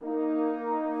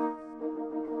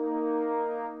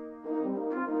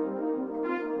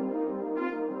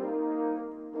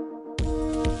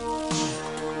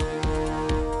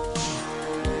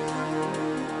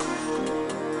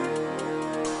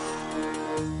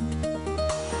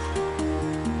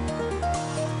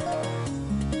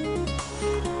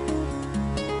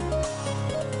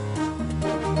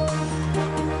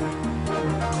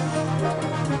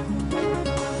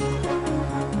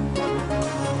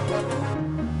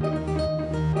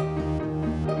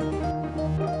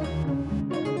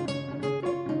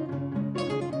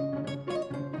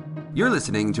You're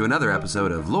listening to another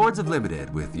episode of Lords of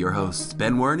Limited with your hosts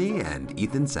Ben Werney and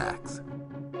Ethan Sachs.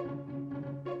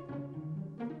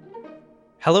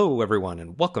 Hello, everyone,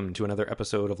 and welcome to another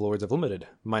episode of Lords of Limited.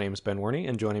 My name is Ben Werney,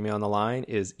 and joining me on the line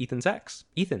is Ethan Sachs.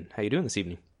 Ethan, how you doing this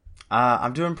evening?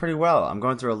 I'm doing pretty well. I'm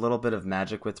going through a little bit of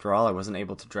Magic withdrawal. I wasn't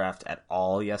able to draft at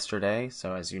all yesterday,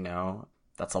 so as you know,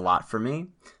 that's a lot for me.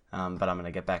 But I'm going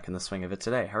to get back in the swing of it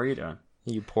today. How are you doing?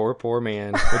 You poor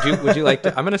man. Would you like to?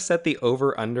 I'm going to set the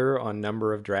over/under on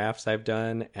number of drafts I've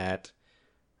done at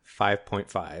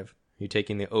 5.5. Are you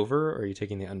taking the over, or are you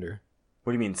taking the under?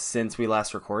 What do you mean, since we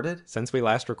last recorded? Since we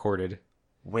last recorded.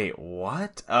 Wait,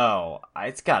 what? Oh,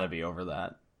 it's got to be over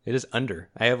that. It is under.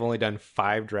 I have only done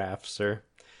 5 drafts, sir.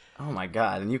 Oh my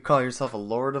god, and you call yourself a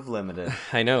Lord of Limited.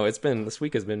 I know, this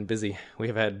week has been busy. We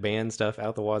have had band stuff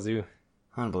out the wazoo.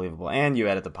 Unbelievable. And you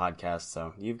edit the podcast,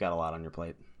 so you've got a lot on your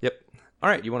plate. Yep. All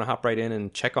right, you want to hop right in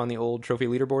and check on the old trophy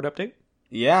leaderboard update?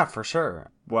 Yeah, for sure.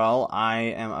 Well, I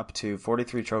am up to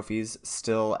 43 trophies,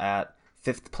 still at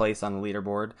 5th place on the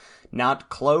leaderboard. Not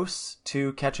close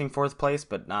to catching 4th place,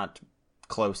 but not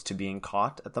close to being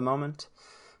caught at the moment.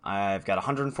 I've got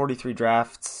 143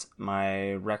 drafts.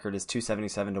 My record is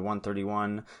 277 to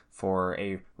 131 for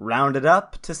a rounded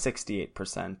up to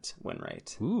 68% win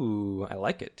rate. Ooh, I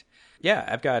like it. Yeah,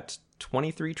 I've got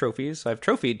 23 trophies. So I've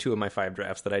trophied 2 of my 5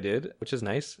 drafts that I did, which is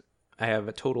nice. I have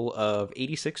a total of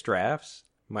 86 drafts.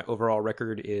 My overall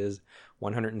record is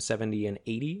 170 and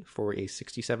 80 for a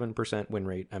 67% win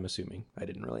rate, I'm assuming. I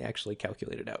didn't really actually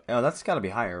calculate it out. Oh, that's got to be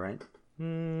higher, right?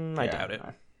 I doubt it.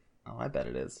 I bet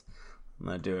it is. I'm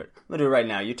going to do it. I'm going to do it right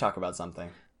now. You talk about something.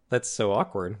 That's so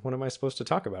awkward. What am I supposed to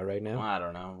talk about right now? Well, I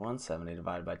don't know. 170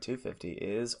 divided by 250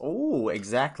 is,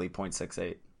 exactly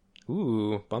 0.68.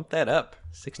 Ooh, bump that up.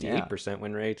 68%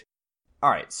 win rate.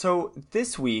 All right, so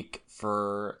this week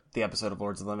for the episode of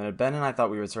Lords of Limited, Ben and I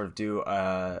thought we would sort of do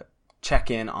a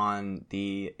check-in on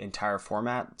the entire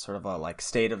format, sort of a like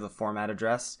state of the format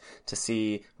address to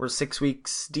see, we're 6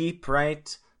 weeks deep,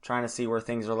 right? Trying to see where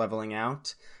things are leveling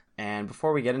out. And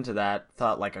before we get into that,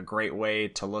 thought like a great way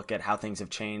to look at how things have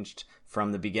changed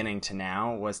from the beginning to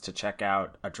now was to check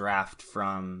out a draft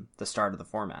from the start of the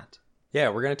format. Yeah,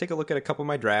 we're going to take a look at a couple of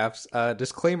my drafts.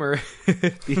 Disclaimer,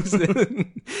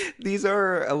 these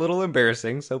are a little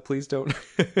embarrassing, so please don't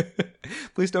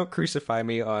crucify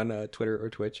me on Twitter or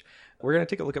Twitch. We're going to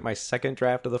take a look at my 2nd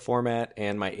draft of the format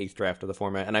and my 8th draft of the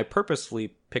format, and I purposely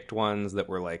picked ones that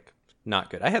were like not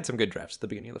good. I had some good drafts at the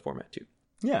beginning of the format too.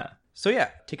 Yeah. So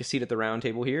yeah, take a seat at the round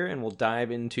table here, and we'll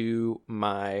dive into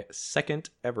my 2nd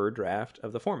ever draft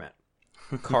of the format.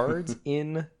 Cards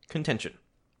in contention.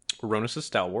 Ronus'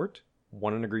 Stalwart.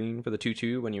 1 and a green for the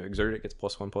 2/2. When you exert it, gets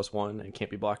 +1/+1 and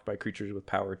can't be blocked by creatures with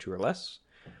power 2 or less.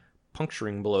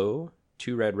 Puncturing Blow.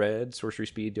 2 red, sorcery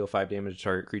speed, deal 5 damage to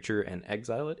target creature and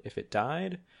exile it if it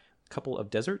died. A couple of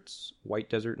deserts. White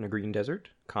desert and a green desert.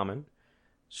 Common.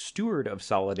 Steward of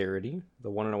Solidarity.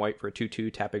 The 1 and a white for a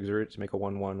 2/2. Tap exert it to make a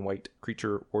 1/1 white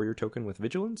creature warrior token with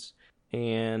vigilance.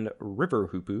 And River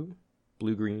Hoopoe.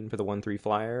 Blue-green for the 1/3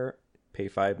 flyer. Pay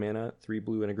 5 mana, 3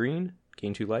 blue and a green.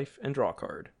 Gain 2 life and draw a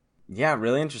card. Yeah,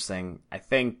 really interesting. I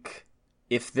think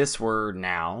if this were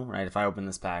now, right, if I open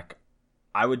this pack,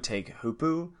 I would take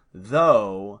Hoopoe,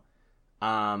 though,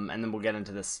 and then we'll get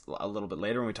into this a little bit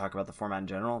later when we talk about the format in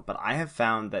general, but I have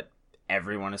found that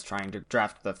everyone is trying to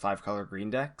draft the 5-color green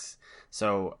decks,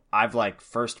 so I've,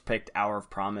 first picked Hour of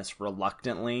Promise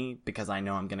reluctantly because I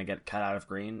know I'm going to get cut out of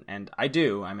green, and I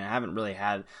do. I mean, I haven't really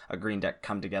had a green deck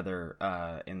come together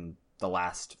in the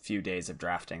last few days of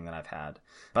drafting that I've had.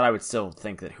 But I would still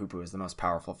think that Hoopoe is the most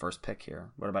powerful first pick here.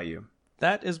 What about you?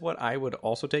 That is what I would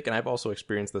also take, and I've also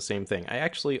experienced the same thing. I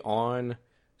actually, on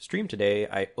stream today,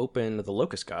 I opened the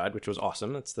Locust God, which was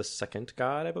awesome. That's the 2nd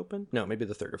god I've opened. No, maybe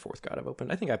the 3rd or 4th god I've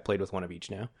opened. I think I've played with one of each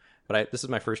now. But this is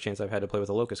my first chance I've had to play with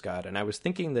a Locust God, and I was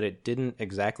thinking that it didn't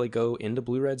exactly go into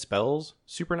blue-red spells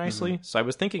super nicely. Mm-hmm. So I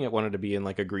was thinking it wanted to be in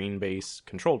a green base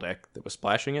control deck that was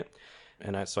splashing it.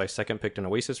 And so I second picked an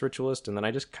Oasis Ritualist, and then I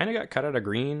just kind of got cut out of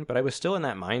green, but I was still in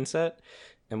that mindset.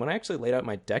 And when I actually laid out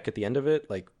my deck at the end of it,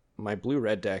 my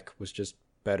blue-red deck was just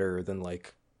better than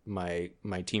my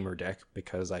teamer deck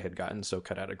because I had gotten so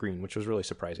cut out of green, which was really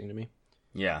surprising to me.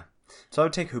 Yeah. So I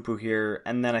would take Hoopoe here,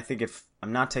 and then I think if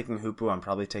I'm not taking Hoopoe, I'm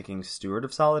probably taking Steward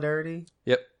of Solidarity.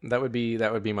 Yep, that would be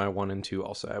my 1 and 2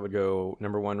 also. I would go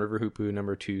number 1, River Hoopoe,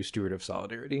 number 2, Steward of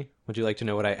Solidarity. Would you like to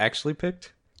know what I actually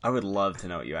picked? I would love to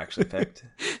know what you actually picked.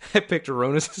 I picked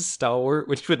Ronus' Stalwart,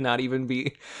 which would not even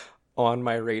be on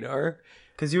my radar.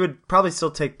 Because you would probably still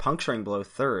take Puncturing Blow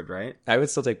 3rd, right? I would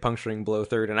still take Puncturing Blow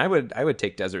 3rd, and I would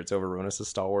take Deserts over Ronus'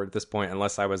 Stalwart at this point,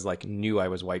 unless I was knew I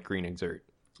was white-green exert.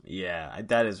 Yeah,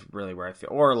 that is really where I feel.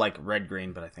 Or like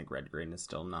red-green, but I think red-green is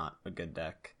still not a good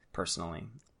deck, personally.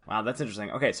 Wow, that's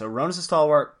interesting. Okay, so Ronus of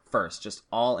Stalwart first, just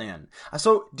all in.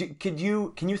 So can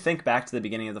you think back to the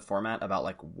beginning of the format about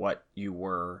like what you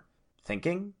were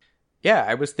thinking? Yeah,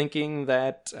 I was thinking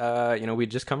that,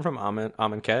 we'd just come from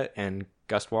Amonkhet, and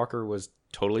Gustwalker was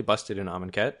totally busted in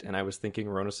Amonkhet, and I was thinking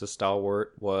Ronus'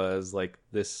 Stalwart was like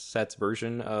this set's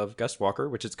version of Gustwalker,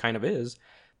 which it kind of is.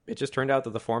 It just turned out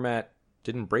that the format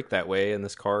didn't break that way, and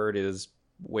this card is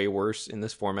way worse in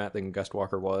this format than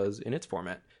Gustwalker was in its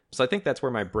format. So I think that's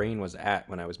where my brain was at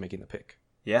when I was making the pick.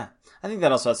 Yeah, I think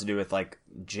that also has to do with like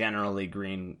generally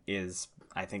green is,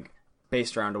 I think,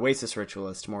 based around Oasis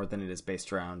Ritualist more than it is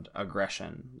based around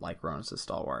aggression like Ronus'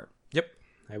 Stalwart. Yep,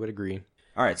 I would agree.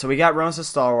 All right, so we got Ronus'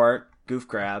 Stalwart, goof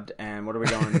grabbed, and what are we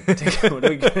going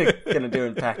to do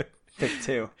in pick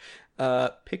 2?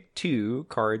 Pick 2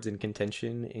 cards in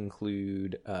contention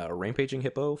include Rampaging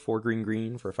Hippo, 4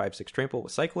 green for 5/6 trample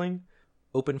with cycling.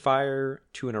 Open Fire,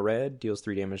 2 and a red, deals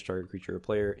 3 damage to target creature or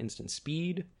player, instant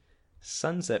speed.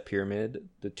 Sunset Pyramid,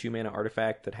 the 2-mana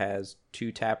artifact that has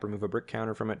 2 tap, remove a brick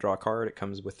counter from it, draw a card. It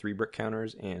comes with 3 brick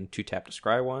counters and 2 tap to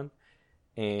scry 1.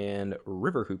 And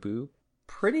River Hoopoe.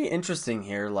 Pretty interesting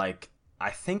here. Like,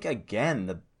 I think, again,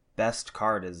 the best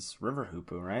card is River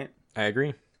Hoopoe, right? I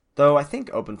agree. Though I think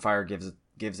Open Fire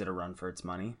gives it a run for its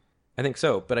money. I think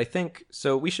so, but I think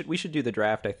so. We should do the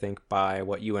draft, I think, by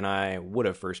what you and I would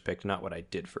have first picked, not what I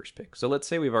did first pick. So let's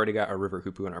say we've already got a River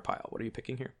Hoopoe in our pile. What are you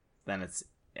picking here? Then it's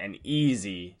an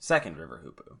easy second River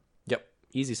Hoopoe. Yep,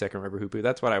 easy second River Hoopoe.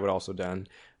 That's what I would also done.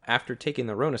 After taking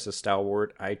the Ronus'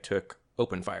 Stalwart, I took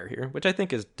Open Fire here, which I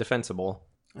think is defensible.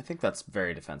 I think that's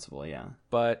very defensible, yeah.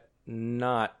 But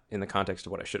not in the context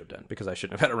of what I should have done, because I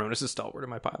shouldn't have had a Ronus' Stalwart in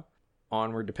my pile.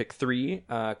 Onward to pick 3.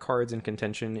 Cards in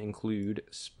contention include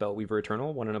Spellweaver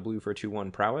Eternal, 1 and a blue for a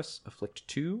 2/1 prowess, afflict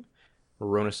 2.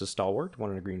 Ronus' Stalwart, 1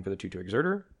 and a green for the 2/2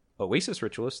 exerter. Oasis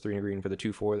Ritualist, 3 and a green for the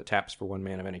 2/4 that taps for 1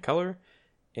 mana of any color.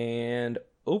 And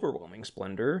Overwhelming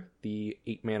Splendor, the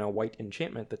 8 mana white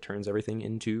enchantment that turns everything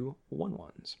into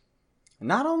 1/1s.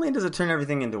 Not only does it turn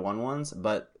everything into 1/1s,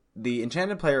 but the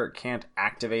enchanted player can't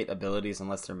activate abilities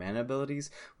unless they're mana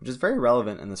abilities, which is very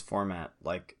relevant in this format.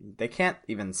 Like, they can't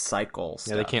even cycle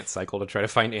stuff. Yeah, they can't cycle to try to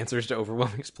find answers to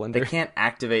Overwhelming Splendor. They can't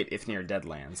activate if near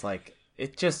deadlands. Like,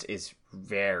 it just is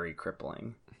very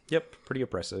crippling. Yep, pretty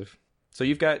oppressive. So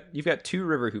you've got 2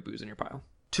 River Hoopoes in your pile.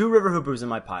 2 River Hoopoes in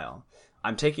my pile.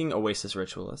 I'm taking Oasis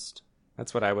Ritualist.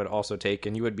 That's what I would also take,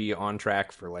 and you would be on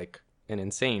track for like an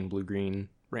insane blue-green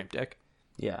ramp deck.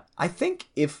 Yeah. I think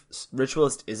if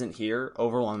Ritualist isn't here,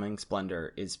 Overwhelming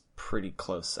Splendor is pretty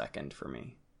close second for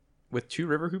me. With 2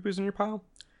 River Hoopoes in your pile?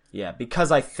 Yeah,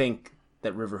 because I think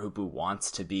that River Hoopoe wants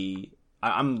to be...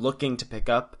 I'm looking to pick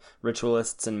up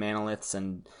Ritualists and Manoliths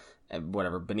and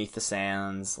whatever, Beneath the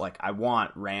Sands. Like, I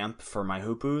want ramp for my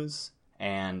Hoopoes,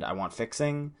 and I want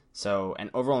fixing. So,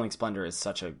 and Overwhelming Splendor is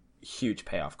such a huge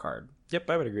payoff card. Yep,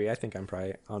 I would agree. I think I'm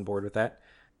probably on board with that.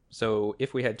 So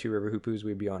if we had 2 River Hoopoes,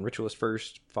 we'd be on Ritualist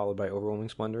first, followed by Overwhelming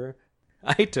Splendor.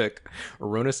 I took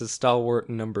Ronus' Stalwart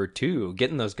number 2,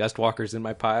 getting those Gustwalkers in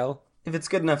my pile. If it's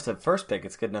good enough to first pick,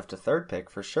 it's good enough to third pick,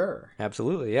 for sure.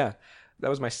 Absolutely, yeah. That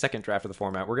was my second draft of the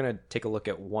format. We're going to take a look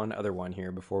at one other one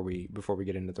here before we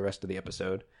get into the rest of the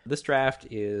episode. This draft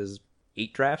is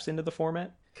 8 drafts into the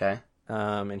format. Okay.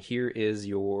 And here is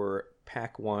your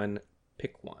pack 1,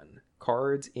 pick 1.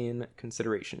 Cards in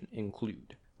consideration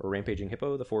include Rampaging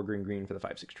Hippo, the 4 green for the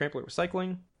 5/6 trampler with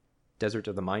cycling. Desert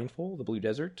of the Mindful, the blue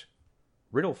desert.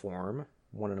 Riddle Form,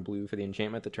 1 and a blue for the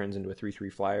enchantment that turns into a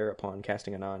 3/3 flyer upon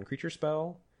casting a non-creature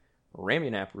spell.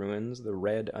 Ramunap Ruins, the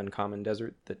red uncommon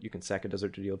desert that you can sack a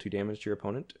desert to deal 2 damage to your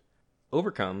opponent.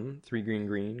 Overcome, 3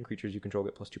 green, creatures you control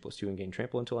get +2/+2 and gain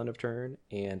trample until end of turn.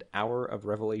 And Hour of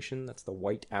Revelation, that's the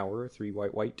white hour, 3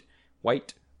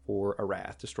 white for a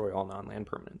wrath, destroy all non-land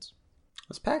permanents.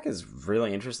 This pack is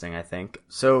really interesting, I think.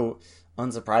 So,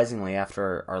 unsurprisingly,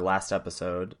 after our last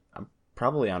episode, I'm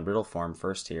probably on Riddle Form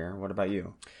first here. What about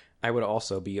you? I would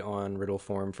also be on Riddle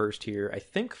Form first here. I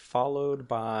think followed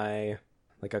by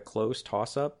like a close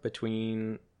toss-up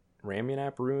between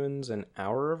Ramunap Ruins and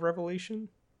Hour of Revelation.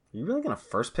 Are you really going to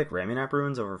first pick Ramunap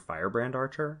Ruins over Firebrand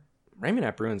Archer?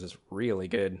 Ramunap Ruins is really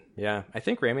good. Yeah, I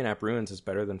think Ramunap Ruins is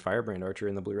better than Firebrand Archer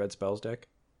in the blue-red spells deck.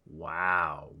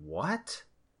 Wow, what?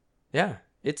 Yeah,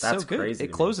 that's so good. Crazy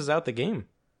it closes out the game.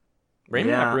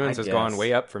 Ramunap Ruins has gone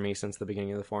way up for me since the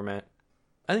beginning of the format.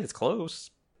 I think it's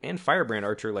close. And Firebrand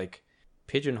Archer, like,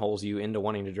 pigeonholes you into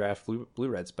wanting to draft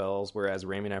blue-red spells, whereas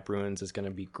Ramunap Ruins is going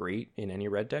to be great in any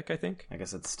red deck, I think. I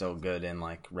guess it's still good in,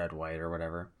 like, red-white or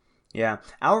whatever. Yeah,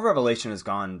 Hour of Revelation has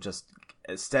gone just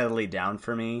steadily down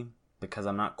for me because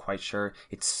I'm not quite sure.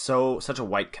 It's such a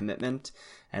white commitment,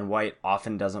 and white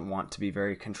often doesn't want to be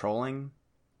very controlling.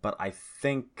 But I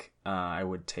think I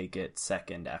would take it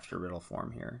second after Riddle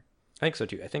Form here. I think so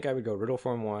too. I think I would go Riddle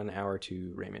Form 1, Hour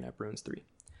 2, Raymond Ruins 3.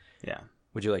 Yeah.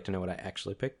 Would you like to know what I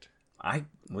actually picked? I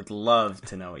would love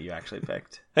to know what you actually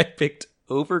picked. I picked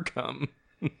Overcome.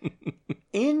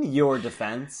 In your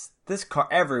defense, this card,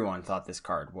 everyone thought this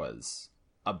card was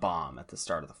a bomb at the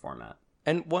start of the format.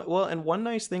 And one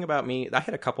nice thing about me, I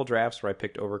had a couple drafts where I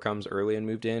picked Overcomes early and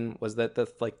moved in, was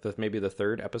that maybe the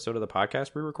third episode of the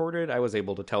podcast we recorded, I was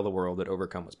able to tell the world that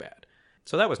Overcome was bad.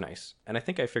 So that was nice. And I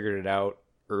think I figured it out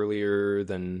earlier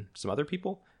than some other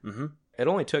people. Mm-hmm. It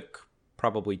only took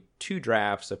probably 2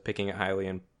 drafts of picking it highly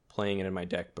and playing it in my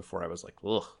deck before I was like,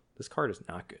 ugh, this card is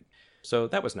not good. So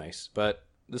that was nice, but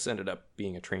this ended up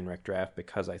being a train wreck draft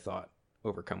because I thought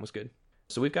Overcome was good.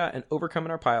 So we've got an Overcome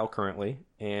in our pile currently,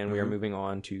 and we are moving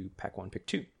on to Pack 1, Pick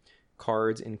 2.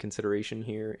 Cards in consideration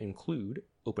here include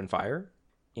Open Fire,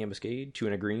 Ambuscade, 2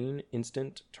 and a green,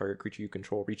 instant, target creature you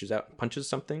control reaches out and punches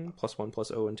something,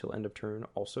 +1/+0 until end of turn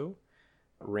also.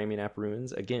 Ramunap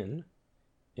Ruins again,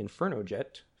 Inferno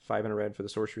Jet, 5 and a red for the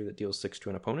sorcery that deals 6 to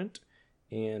an opponent,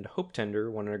 and Hope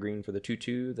Tender, 1 and a green for the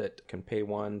 2/2 that can pay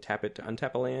 1, tap it to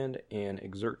untap a land, and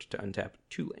exert to untap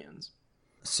 2 lands.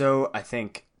 So I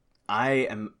think I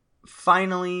am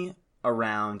finally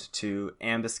around to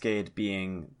Ambuscade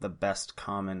being the best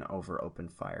common over Open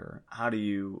Fire. How do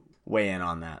you weigh in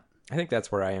on that? I think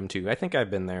that's where I am too. I think I've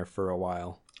been there for a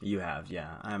while. You have,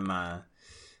 yeah.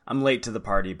 I'm late to the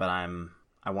party, but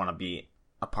I want to be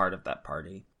a part of that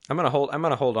party. I'm gonna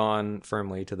hold on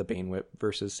firmly to the Bane Whip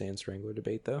versus Sand Strangler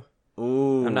debate though.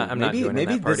 Ooh, I'm not joining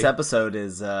maybe that party. This episode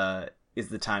is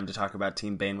the time to talk about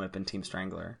Team Bane Whip and Team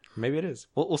Strangler. Maybe it is.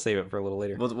 We'll save it for a little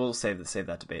later. We'll save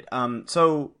that debate.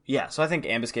 So I think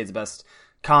Ambuscade's the best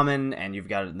common, and you've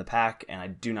got it in the pack, and I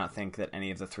do not think that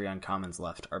any of the 3 uncommons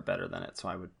left are better than it, so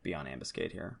I would be on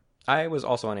Ambuscade here. I was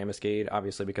also on Ambuscade,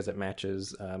 obviously because it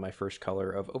matches my first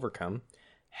color of Overcome.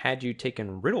 Had you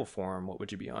taken Riddle Form, what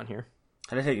would you be on here?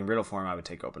 Had I taken Riddle Form, I would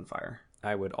take Open Fire.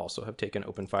 I would also have taken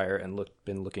Open Fire and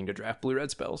been looking to draft blue-red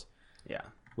spells. Yeah.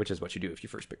 Which is what you do if you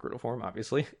first pick Riddle Form,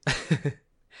 obviously. All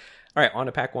right, on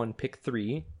to Pack 1, Pick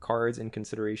 3. Cards in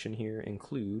consideration here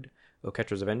include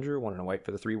Oketra's Avenger, 1 and a white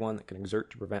for the 3/1 that can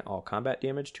exert to prevent all combat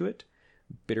damage to it.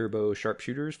 Bitterbow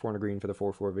Sharpshooters, 4 and a green for the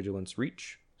 4/4 Vigilance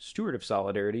Reach. Steward of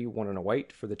Solidarity, 1 and a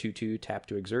white for the 2/2 tap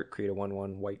to exert, create a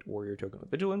 1/1 white warrior token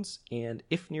with Vigilance. And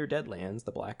If Near Deadlands,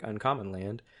 the black uncommon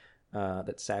land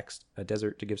that sacks a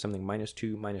desert to give something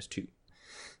 -2/-2.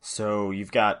 So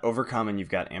you've got Overcome and you've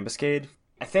got Ambuscade.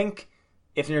 I think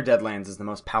If Near Deadlands is the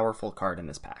most powerful card in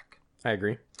this pack. I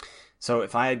agree. So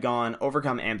if I had gone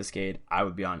Overcome Ambuscade, I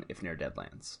would be on If Near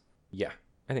Deadlands. Yeah,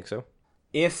 I think so.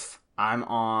 If I'm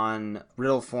on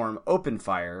Riddle Form Open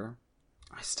Fire,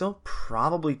 I still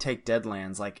probably take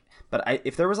Deadlands. But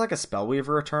if there was a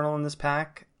Spellweaver Eternal in this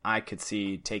pack, I could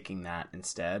see taking that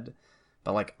instead.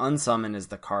 But Unsummon is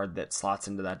the card that slots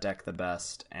into that deck the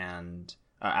best and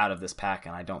out of this pack,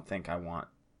 and I don't think I want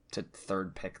to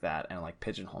third pick that and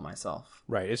pigeonhole myself.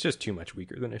 Right, it's just too much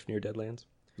weaker than If Near Deadlands.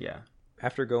 Yeah.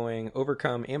 After going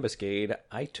Overcome Ambuscade,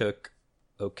 I took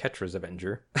Oketra's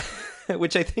Avenger,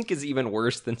 which I think is even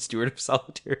worse than Steward of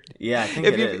Solidarity. Yeah, I think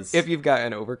it is. If you've got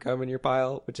an Overcome in your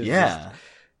pile, which is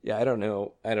I don't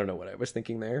know what I was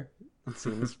thinking there.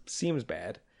 It seems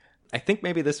bad. I think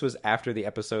maybe this was after the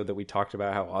episode that we talked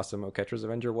about how awesome Oketra's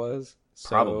Avenger was. So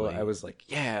Probably. I was like,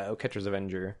 yeah, Oketra's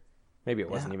Avenger. Maybe it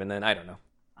wasn't even then. I don't know.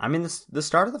 I mean, the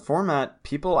start of the format,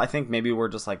 people, I think maybe were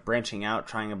just branching out,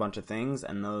 trying a bunch of things,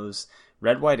 and those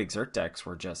red-white exert decks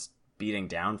were just beating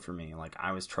down for me.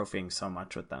 I was trophying so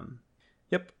much with them.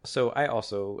 Yep. So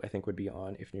I think would be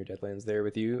on If Near Deadlands there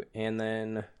with you. And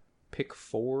then pick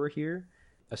 4 here,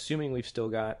 assuming we've still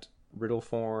got Riddle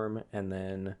Form and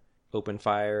then Open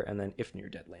Fire and then If Near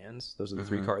Deadlands. Those are the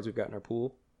 3 cards we've got in our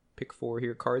pool. Pick 4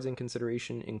 here. Cards in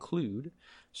consideration include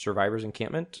Survivor's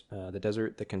Encampment, the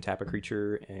desert that can tap a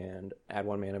creature and add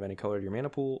 1 mana of any color to your mana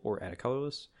pool or add a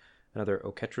colorless. Another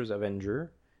Oketra's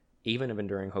Avenger, Haven of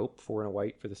Enduring Hope, 4 and a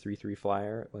white for the 3/3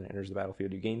 flyer. When it enters the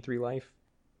battlefield, you gain 3 life.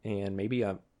 And maybe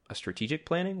a strategic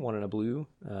planning, 1 and a blue.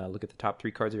 Look at the top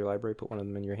 3 cards of your library, put 1 of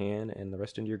them in your hand and the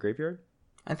rest into your graveyard.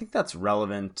 I think that's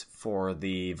relevant for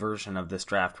the version of this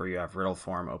draft where you have Riddle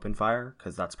Form Open Fire,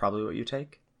 because that's probably what you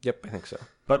take. Yep, I think so.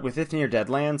 But with If Near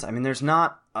Deadlands, I mean, there's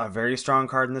not a very strong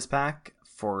card in this pack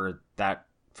for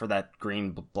that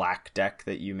green-black deck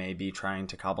that you may be trying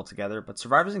to cobble together. But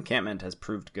Survivor's Encampment has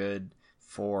proved good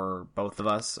for both of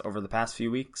us over the past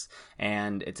few weeks,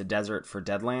 and it's a desert for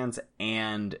Deadlands,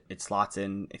 and it slots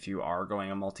in if you are going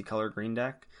a multicolor green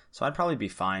deck. So I'd probably be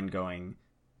fine going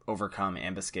Overcome,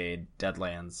 Ambuscade,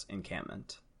 Deadlands,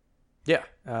 Encampment. Yeah,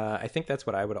 I think that's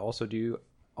what I would also do.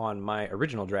 On my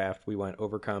original draft, we went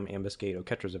Overcome, Ambuscade,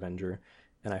 Oketra's Avenger,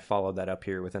 and I followed that up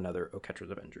here with another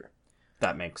Oketra's Avenger.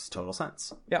 That makes total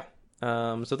sense. Yeah.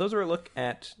 So those are a look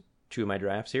at two of my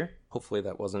drafts here. Hopefully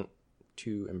that wasn't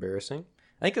too embarrassing.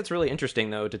 I think that's really interesting,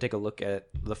 though, to take a look at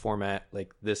the format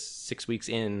like this 6 weeks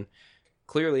in.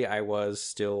 Clearly, I was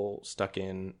still stuck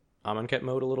in Amonkhet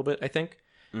mode a little bit, I think.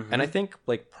 Mm-hmm. And I think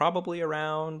like probably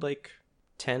around like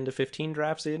 10 to 15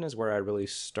 drafts in is where I really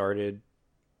started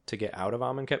to get out of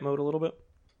Amonkhet mode a little bit.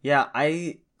 Yeah,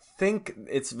 I think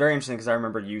it's very interesting because I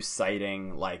remember you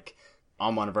citing like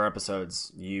on one of our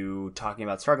episodes, you talking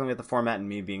about struggling with the format and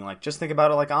me being like, just think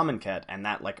about it like Amonkhet, and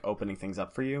that like opening things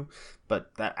up for you.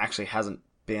 But that actually hasn't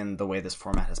been the way this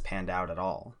format has panned out at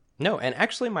all. No, and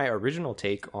actually my original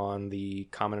take on the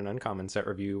common and uncommon set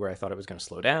review, where I thought it was going to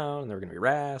slow down and there were going to be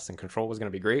wraths and control was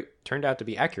going to be great, turned out to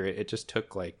be accurate. It just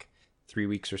took like 3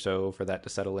 weeks or so for that to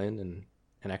settle in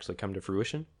and actually come to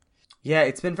fruition. Yeah,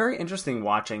 it's been very interesting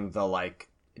watching the like,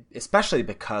 especially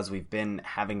because we've been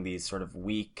having these sort of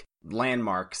weak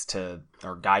landmarks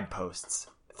or guideposts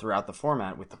throughout the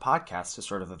format with the podcast to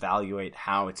sort of evaluate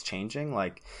how it's changing.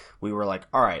 Like we were like,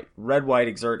 all right, red white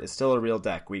exert is still a real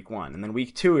deck week 1, and then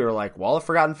week 2 we were like, Wall of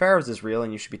Forgotten Pharaohs is real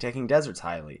and you should be taking deserts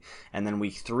highly. And then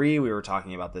week 3 we were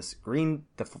talking about the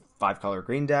 5-color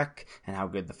green deck and how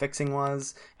good the fixing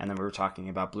was, and then we were talking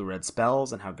about blue red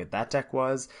spells and how good that deck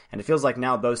was. And it feels like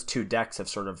now those 2 decks have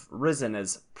sort of risen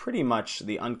as pretty much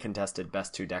the uncontested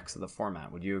best 2 decks of the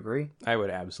format. Would you agree? I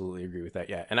would absolutely agree with that.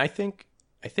 Yeah, and I think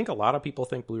a lot of people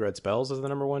think Blue Red Spells is the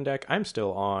number 1 deck. I'm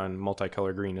still on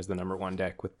Multicolor Green as the number 1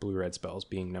 deck, with Blue Red Spells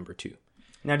being number 2.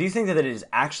 Now, do you think that it is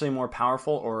actually more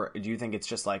powerful, or do you think it's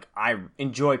just like, I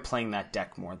enjoy playing that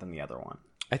deck more than the other one?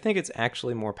 I think it's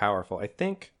actually more powerful. I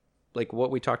think like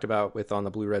what we talked about with on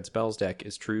the Blue Red Spells deck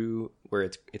is true, where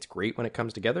it's great when it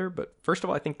comes together. But first of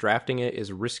all, I think drafting it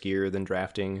is riskier than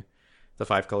drafting the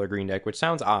 5-color green deck, which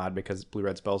sounds odd because Blue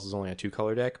Red Spells is only a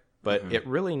 2-color deck. But it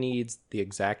really needs the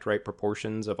exact right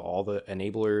proportions of all the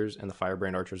enablers and the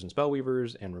Firebrand Archers and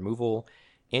Spellweavers and removal.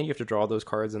 And you have to draw those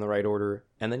cards in the right order.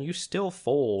 And then you still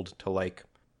fold to like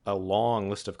a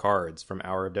long list of cards from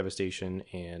Hour of Devastation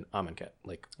and Amonkhet.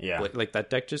 Like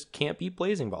that deck just can't beat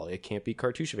Blazing Volley. It can't beat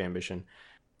Cartouche of Ambition.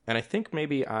 And I think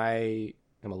maybe I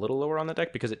am a little lower on the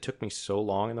deck because it took me so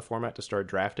long in the format to start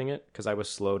drafting it, because I was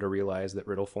slow to realize that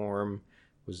Riddle Form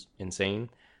was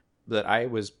insane, that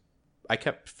I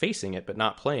kept facing it but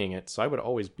not playing it, so I would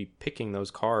always be picking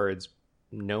those cards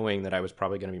knowing that I was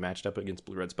probably going to be matched up against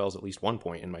Blue Red Spells at least 1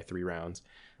 point in my 3 rounds.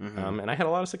 And I had a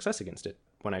lot of success against it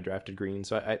when I drafted green.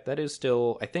 So that is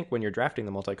still, I think when you're drafting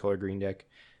the multicolor green deck,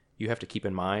 you have to keep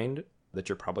in mind that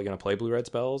you're probably going to play Blue Red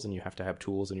Spells and you have to have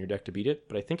tools in your deck to beat it.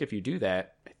 But I think if you do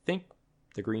that, I think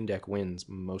the green deck wins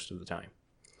most of the time.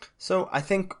 So I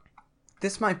think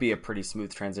this might be a pretty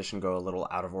smooth transition, go a little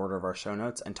out of order of our show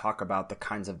notes, and talk about the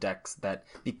kinds of decks that,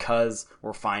 because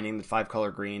we're finding that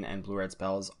 5-color green and blue red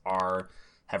spells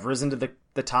have risen to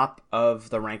the top of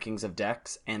the rankings of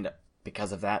decks, and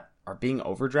because of that are being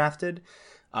overdrafted.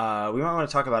 We might want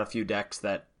to talk about a few decks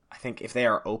that I think, if they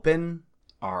are open,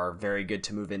 are very good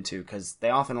to move into, because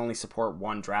they often only support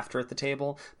 1 drafter at the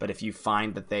table, but if you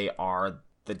find that they are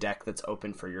the deck that's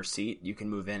open for your seat, you can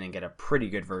move in and get a pretty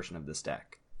good version of this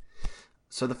deck.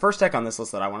 So the first deck on this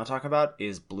list that I want to talk about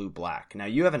is blue-black. Now,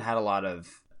 you haven't had a lot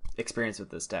of experience with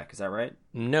this deck, is that right?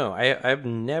 No, I've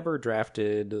never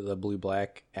drafted the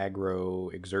blue-black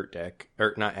aggro exert deck,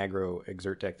 or not aggro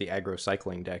exert deck, the aggro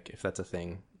cycling deck, if that's a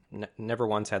thing. Never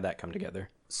once had that come together.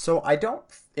 So I don't,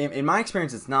 in my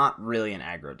experience, it's not really an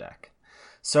aggro deck.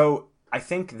 So I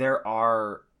think there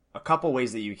are a couple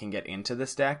ways that you can get into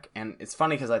this deck, and it's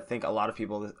funny because I think a lot of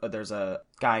people, there's a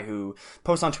guy who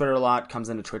posts on Twitter a lot, comes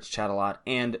into Twitch chat a lot,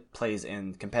 and plays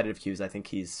in competitive queues. I think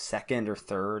he's 2nd or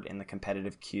 3rd in the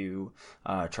competitive queue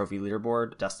trophy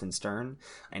leaderboard, Dustin Stern,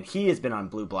 and he has been on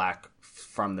blue-black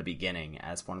from the beginning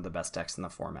as one of the best decks in the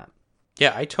format.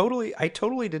 Yeah, I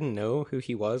totally didn't know who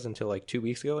he was until like 2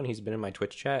 weeks ago, and he's been in my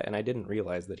Twitch chat, and I didn't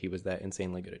realize that he was that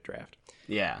insanely good at draft.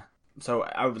 Yeah. So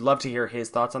I would love to hear his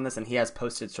thoughts on this, and he has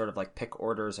posted sort of like pick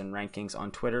orders and rankings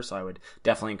on Twitter, so I would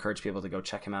definitely encourage people to go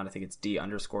check him out. I think it's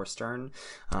D_Stern.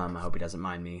 I hope he doesn't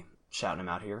mind me shouting him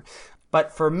out here.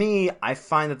 But for me, I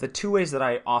find that the 2 ways that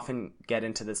I often get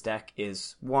into this deck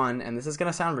is, one, and this is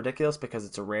going to sound ridiculous because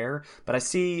it's a rare, but I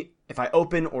see, if I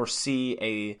open or see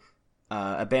a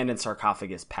Abandoned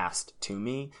Sarcophagus passed to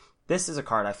me, This is a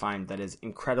card I find that is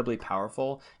incredibly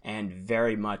powerful and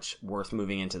very much worth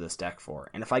moving into this deck for.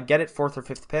 And if I get it 4th or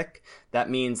 5th pick, that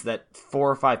means that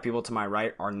 4 or 5 people to my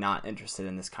right are not interested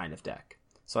in this kind of deck.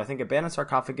 So I think Abandoned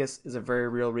Sarcophagus is a very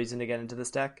real reason to get into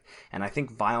this deck. And I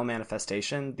think Vile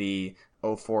Manifestation, the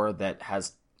 0/4 that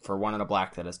has, for 1 and a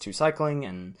black, that has 2 cycling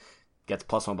and gets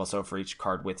 +1/+0 for each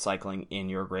card with cycling in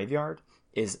your graveyard,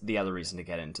 is the other reason to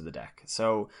get into the deck.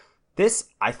 So this,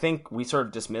 I think we sort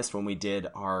of dismissed when we did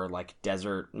our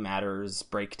Desert Matters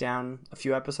breakdown a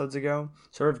few episodes ago.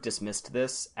 Sort of dismissed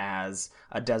this as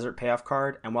a desert payoff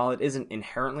card. And while it isn't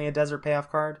inherently a desert payoff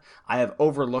card, I have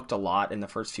overlooked a lot in the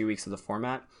first few weeks of the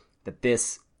format that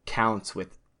this counts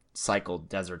with cycled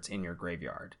deserts in your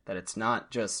graveyard. That it's not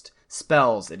just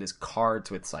spells, it is cards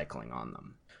with cycling on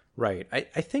them. Right.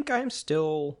 I think I'm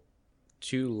still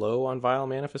too low on Vile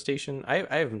Manifestation.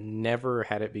 I've never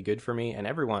had it be good for me, and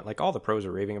everyone, all the pros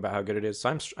are raving about how good it is,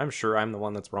 so I'm sure I'm the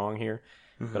one that's wrong here.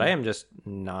 Mm-hmm. But I am just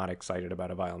not excited about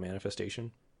a Vile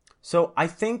Manifestation. So I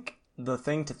think the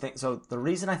thing to think, so the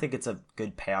reason I think it's a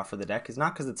good payoff for the deck is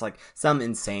not because it's some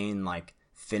insane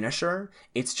finisher.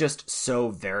 It's just so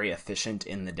very efficient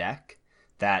in the deck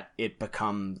that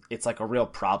it's a real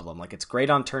problem. It's great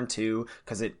on turn 2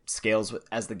 because it scales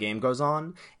as the game goes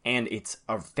on, and it's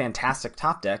a fantastic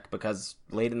top deck because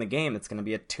late in the game it's going to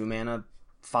be a 2-mana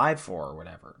 5/4 or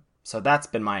whatever. So that's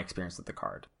been my experience with the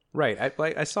card. Right.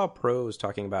 I saw pros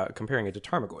talking about comparing it to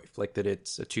Tarmogoyf, that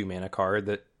it's a 2-mana card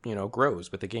that,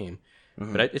 grows with the game.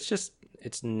 Mm-hmm. But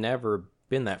it's never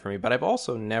been that for me. But I've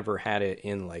also never had it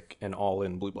in an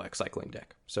all-in blue-black cycling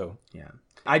deck. So yeah.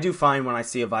 I do find when I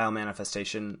see a Vile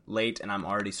Manifestation late and I'm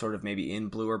already sort of maybe in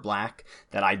blue or black,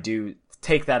 that I do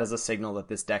take that as a signal that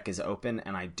this deck is open,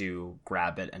 and I do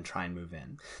grab it and try and move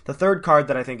in. The third card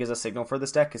that I think is a signal for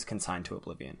this deck is Consigned to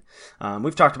Oblivion.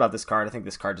 We've talked about this card. I think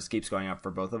this card just keeps going up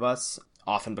for both of us,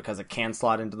 often because it can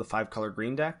slot into the 5-color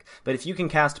green deck. But if you can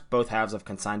cast both halves of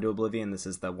Consigned to Oblivion, this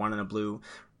is the 1 and a blue,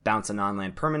 bounce a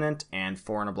non-land permanent, and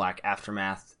 4 and a black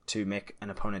Aftermath to make an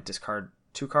opponent discard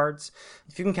 2 cards.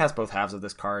 If you can cast both halves of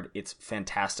this card, it's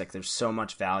fantastic. There's so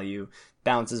much value.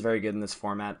 Bounce is very good in this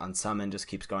format. Unsummon just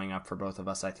keeps going up for both of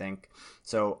us, I think.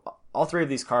 So all 3 of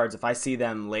these cards, if I see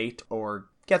them late or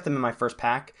get them in my first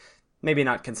pack, maybe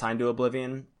not Consigned to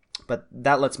Oblivion, but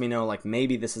that lets me know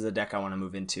maybe this is a deck I want to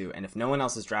move into. And if no one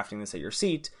else is drafting this at your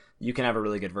seat, you can have a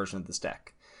really good version of this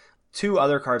deck. 2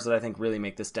 other cards that I think really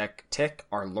make this deck tick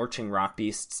are Lurching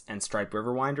Rotbeasts and Striped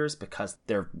Riverwinders, because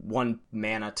they're 1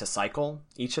 mana to cycle,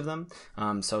 each of them.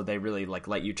 So they really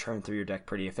let you churn through your deck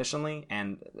pretty efficiently.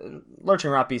 And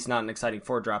Lurching Rotbeast, not an exciting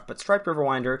 4-drop, but Striped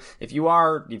Riverwinder, if you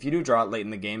do draw it late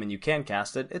in the game and you can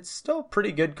cast it, it's still a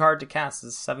pretty good card to cast.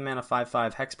 It's 7 mana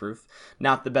 5/5 hexproof.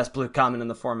 Not the best blue common in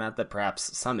the format that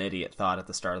perhaps some idiot thought at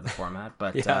the start of the format,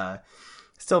 but yeah.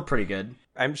 Still pretty good.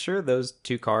 I'm sure those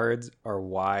 2 cards are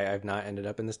why I've not ended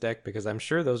up in this deck, because I'm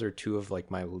sure those are 2 of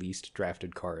my least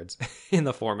drafted cards in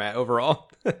the format overall.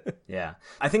 Yeah.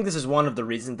 I think this is one of the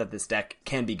reasons that this deck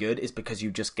can be good, is because you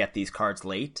just get these cards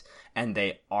late and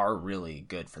they are really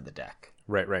good for the deck.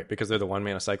 Right, because they're the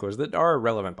 1-mana cyclers that are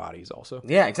relevant bodies also.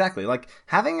 Yeah, exactly.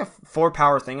 Having a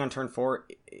 4-power thing on turn 4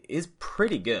 is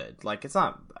pretty good. It's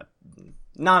not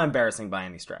embarrassing by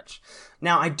any stretch.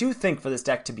 Now, I do think for this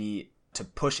deck to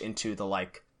push into the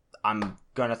I'm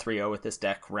gonna 3-0 with this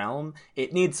deck realm,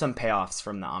 it needs some payoffs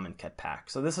from the Amonkhet pack.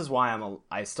 So this is why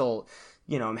I still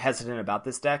I'm hesitant about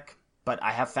this deck, but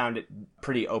I have found it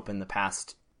pretty open the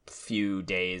past few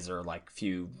days or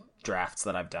few drafts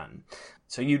that I've done.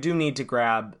 So you do need to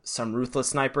grab some Ruthless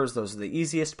Snipers. Those are the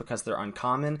easiest because they're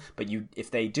uncommon, but if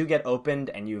they do get opened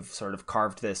and you've sort of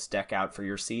carved this deck out for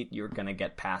your seat, you're going to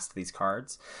get past these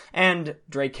cards. And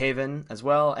Drakehaven as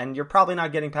well, and you're probably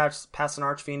not getting past an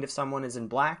Archfiend if someone is in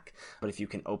black, but if you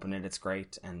can open it, it's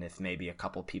great, and if maybe a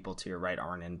couple people to your right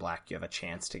aren't in black, you have a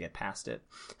chance to get past it.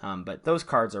 But those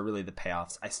cards are really the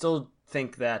payoffs. I still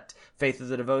think that Faith of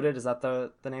the Devoted, is that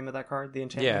the name of that card? The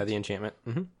enchantment? Yeah, the enchantment.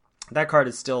 Mm-hmm. That card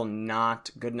is still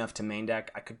not good enough to main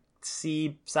deck. I could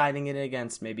see siding it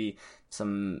against maybe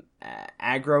some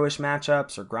aggro-ish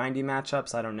matchups or grindy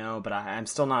matchups. I don't know, but I'm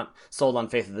still not sold on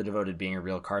Faith of the Devoted being a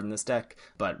real card in this deck.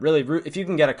 But really, if you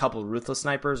can get a couple Ruthless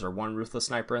Snipers or 1 Ruthless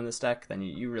Sniper in this deck, then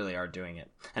you really are doing it.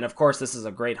 And of course, this is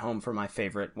a great home for my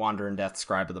favorite Wander in Death,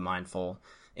 Scribe of the Mindful,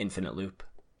 Infinite Loop.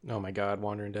 Oh my god,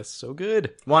 Wander in Death's so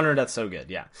good. Wander in Death's so good,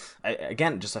 yeah.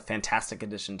 Again, just a fantastic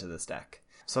addition to this deck.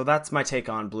 So that's my take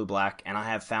on blue-black, and I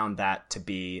have found that's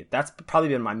probably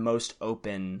been my most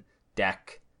open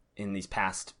deck in these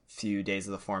past few days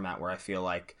of the format, where I feel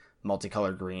like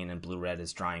multicolored green and blue-red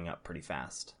is drying up pretty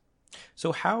fast.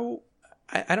 So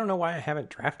I don't know why I haven't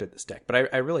drafted this deck,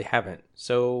 but I really haven't.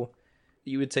 So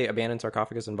you would say Abandoned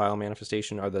Sarcophagus and Vile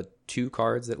Manifestation are the two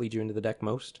cards that lead you into the deck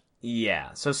most?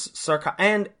 Yeah. So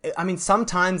and I mean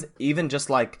sometimes even just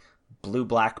like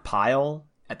blue-black pile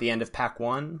at the end of pack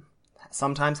 1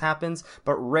 sometimes happens,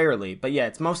 but rarely. But yeah,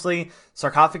 it's mostly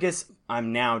Sarcophagus.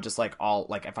 I'm now just like all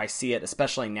like if I see it,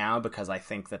 especially now because I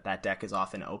think that deck is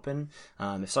often open.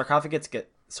 If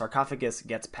Sarcophagus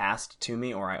gets passed to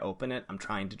me or I open it, I'm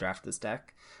trying to draft this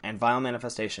deck. And Vile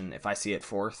Manifestation, if I see it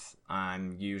 4th,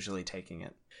 I'm usually taking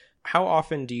it. How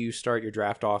often do you start your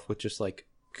draft off with just like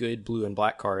good blue and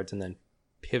black cards and then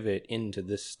pivot into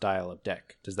this style of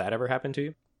deck? Does that ever happen to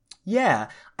you? Yeah,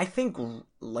 I think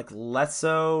like less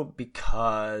so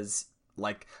because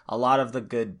like a lot of the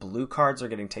good blue cards are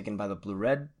getting taken by the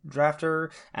blue-red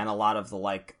drafter, and a lot of the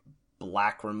like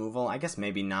black removal, I guess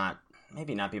maybe not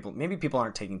people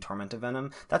aren't taking Tormented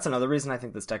Venom. That's another reason I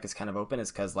think this deck is kind of open,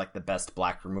 is because like the best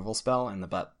black removal spell and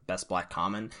the best black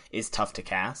common is tough to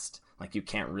cast. Like you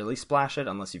can't really splash it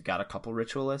unless you've got a couple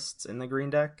ritualists in the green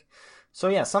deck. So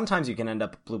yeah, sometimes you can end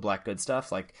up blue-black good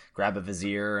stuff, like grab a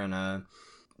Vizier and an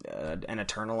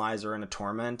Eternalizer and a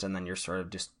Torment, and then you're sort of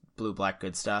just blue-black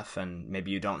good stuff, and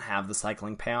maybe you don't have the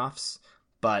cycling payoffs.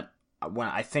 But when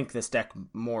I think this deck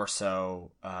more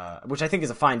so, which I think is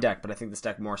a fine deck, but I think this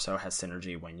deck more so has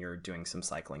synergy when you're doing some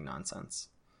cycling nonsense.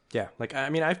 Yeah, like I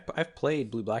mean, I've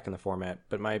played blue-black in the format,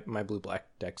 but my blue-black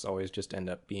decks always just end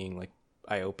up being like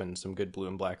I opened some good blue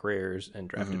and black rares and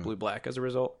drafted blue-black as a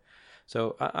result.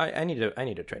 So I need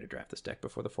to try to draft this deck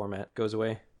before the format goes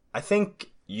away. I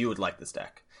think you would like this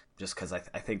deck, just because I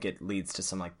think it leads to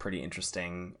some like pretty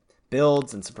interesting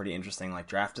builds and some pretty interesting like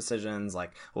draft decisions.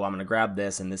 Like, oh, I'm gonna grab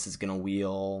this and this is gonna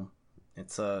wheel.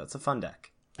 It's a fun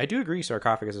deck. I do agree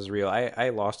Sarcophagus is real. I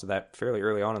lost to that fairly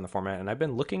early on in the format, and I've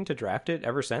been looking to draft it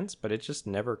ever since, but it's just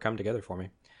never come together for me.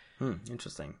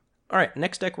 Interesting. All right,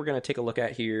 next deck we're going to take a look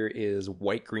at here is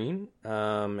white-green,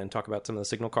 and talk about some of the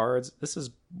signal cards. This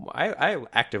is I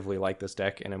actively like this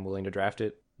deck, and I'm willing to draft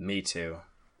it. Me too.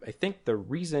 I think the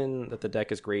reason that the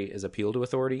deck is great is Appeal to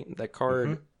Authority. That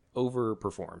card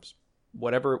overperforms.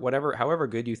 However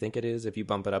good you think it is, if you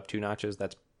bump it up 2 notches,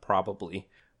 that's probably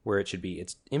where it should be.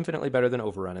 It's infinitely better than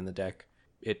Overrun in the deck.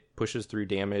 It pushes through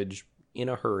damage in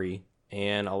a hurry,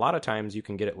 and a lot of times you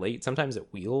can get it late. Sometimes it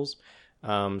wheels.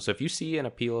 So if you see an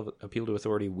Appeal to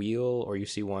Authority wheel, or you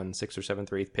see one 6th or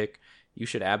 7th or 8th pick, you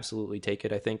should absolutely take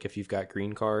it, I think, if you've got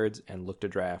green cards and look to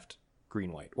draft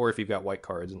green-white, or if you've got white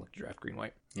cards and look to draft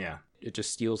green-white. Yeah. It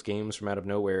just steals games from out of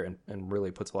nowhere and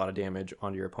really puts a lot of damage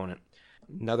onto your opponent.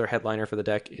 Another headliner for the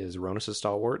deck is Ronus'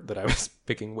 Stalwart that I was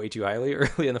picking way too highly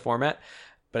early in the format.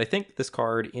 But I think this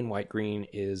card in white-green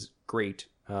is great,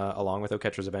 along with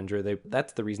Oketra's Avenger.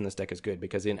 That's the reason this deck is good,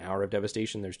 because in Hour of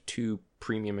Devastation, there's 2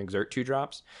 premium Exert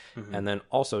 2-drops, and then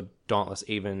also Dauntless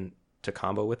Aven to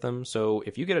combo with them. So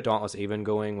if you get a Dauntless Aven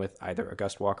going with either a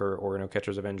Gustwalker or an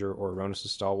Oketra's Avenger or a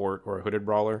Ronus' Stalwart or a Hooded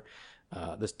Brawler,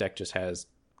 this deck just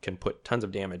can put tons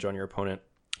of damage on your opponent.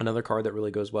 Another card that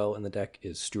really goes well in the deck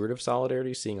is Steward of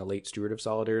Solidarity, seeing a late Steward of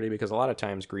Solidarity, because a lot of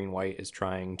times green-white is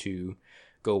trying to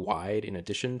go wide in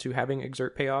addition to having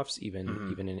Exert payoffs, even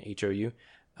in HOU.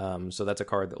 So that's a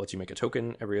card that lets you make a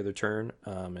token every other turn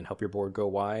and help your board go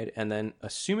wide. And then,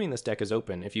 assuming this deck is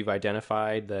open, if you've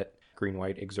identified that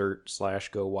green-white Exert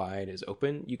 / go wide is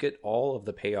open, you get all of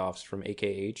the payoffs from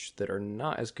AKH that are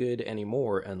not as good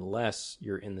anymore unless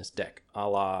you're in this deck, a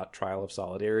la Trial of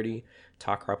Solidarity,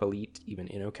 Takrop Elite, even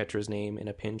in Oketra's name in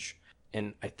a pinch.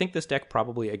 And I think this deck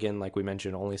probably, again, like we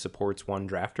mentioned, only supports one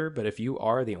drafter, but if you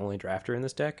are the only drafter in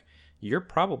this deck, you're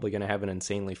probably going to have an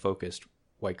insanely focused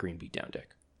white-green beatdown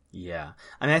deck. Yeah.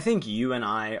 I mean, I think you and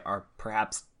I are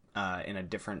perhaps in a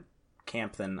different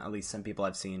camp than at least some people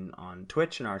I've seen on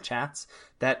Twitch in our chats,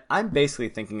 that I'm basically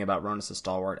thinking about Ronus'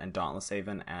 Stalwart and Dauntless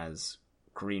Aven as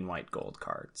green-white gold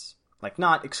cards. Like,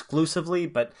 not exclusively,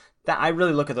 but that I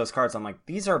really look at those cards, I'm like,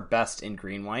 these are best in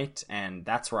green-white, and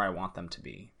that's where I want them to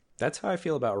be. That's how I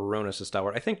feel about Ronus'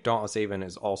 Stalwart. I think Dauntless Aven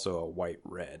is also a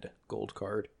white-red gold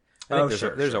card.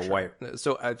 There's a white.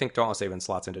 So I think Dauntless Aven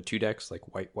slots into 2 decks, like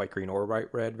white-green or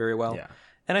white-red very well. Yeah.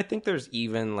 And I think there's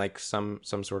even like some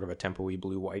sort of a tempo-y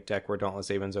blue-white deck where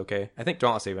Dauntless Aven's okay. I think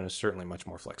Dauntless Aven is certainly much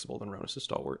more flexible than Ronus'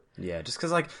 Stalwart. Yeah, just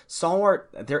because like Stalwart,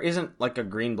 there isn't like a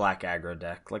green-black aggro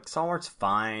deck. Like Stalwart's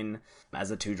fine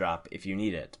as a 2-drop if you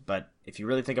need it, but if you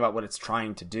really think about what it's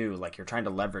trying to do, like you're trying to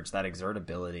leverage that Exert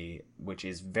ability, which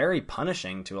is very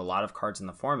punishing to a lot of cards in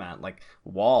the format, like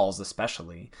Walls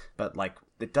especially, but like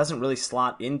it doesn't really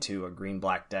slot into a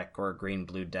green-black deck or a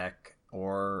green-blue deck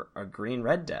or a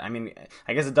green-red deck. I mean,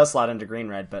 I guess it does slot into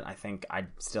green-red, but I think I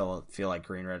still feel like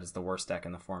green-red is the worst deck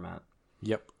in the format.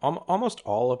 Yep. Almost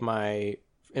all of my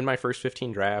in my first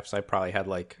 15 drafts, I probably had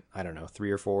like, I don't know,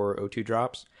 3 or 4 O2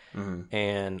 drops.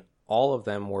 And all of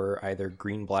them were either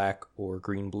green-black or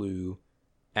green-blue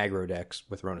aggro decks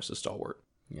with Ronus' Stalwart.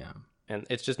 Yeah. And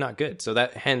it's just not good. So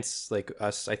that, hence, like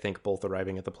us, I think, both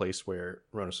arriving at the place where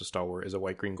Ronus' Stalwart is a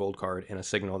white, green, gold card and a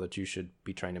signal that you should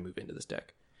be trying to move into this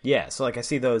deck. Yeah, so like I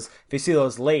see those, if you see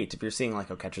those late, if you're seeing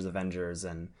like Catcher's Avengers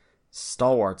and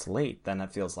Stalwarts late, then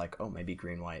it feels like, oh, maybe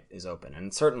green-white is open.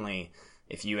 And certainly,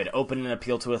 if you had opened an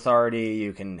Appeal to Authority,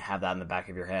 you can have that in the back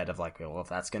of your head of like, well, if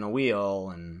that's going to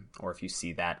wheel, or if you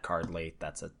see that card late,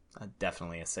 that's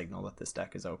definitely a signal that this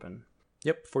deck is open.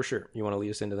 Yep, for sure. You want to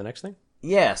lead us into the next thing?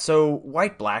 Yeah, so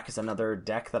white-black is another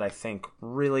deck that I think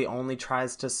really only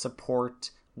tries to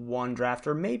support one draft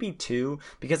or maybe two,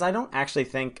 because I don't actually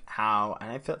think and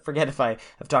I forget if I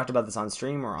have talked about this on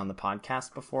stream or on the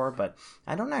podcast before, but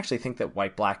I don't actually think that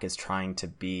white-black is trying to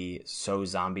be so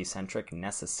zombie-centric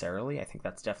necessarily. I think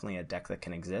that's definitely a deck that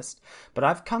can exist, but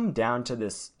I've come down to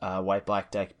this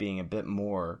white-black deck being a bit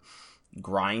more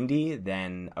grindy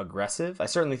than aggressive. I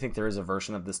certainly think there is a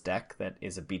version of this deck that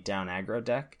is a beatdown aggro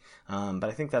deck, but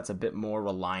I think that's a bit more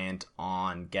reliant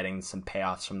on getting some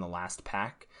payoffs from the last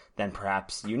pack than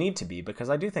perhaps you need to be, because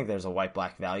I do think there's a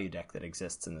white-black value deck that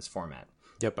exists in this format.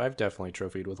 Yep, I've definitely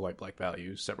trophied with white-black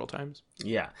values several times.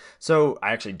 Yeah, so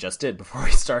I actually just did before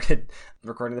we started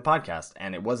recording the podcast,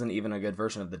 and it wasn't even a good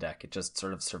version of the deck. It just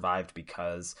sort of survived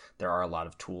because there are a lot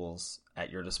of tools at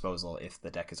your disposal if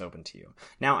the deck is open to you.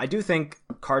 Now, I do think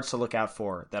cards to look out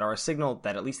for that are a signal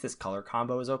that at least this color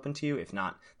combo is open to you, if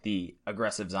not the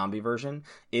aggressive zombie version,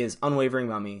 is Unwavering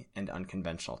Mummy and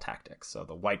Unconventional Tactics. So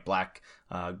the white-black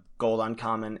gold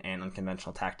uncommon and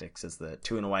Unconventional Tactics is the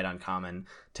 2 and a white uncommon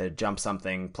to jump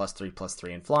something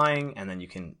 +3/+3 and flying, and then you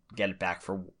can get it back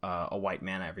for a white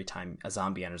mana every time a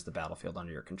zombie enters the battlefield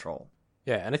under your control.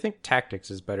 Yeah, and I think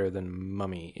Tactics is better than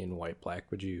Mummy in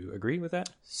white-black. Would you agree with that?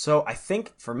 So I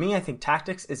think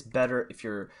Tactics is better if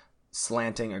you're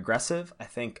slanting aggressive. I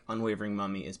think Unwavering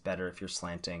Mummy is better if you're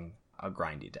slanting a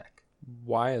grindy deck.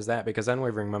 Why is that? Because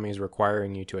Unwavering Mummy is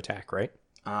requiring you to attack, right?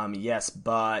 Yes,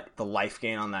 but the life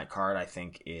gain on that card I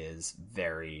think is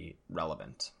very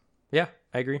relevant. Yeah,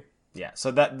 I agree. Yeah,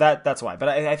 so that's why. But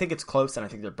I think it's close, and I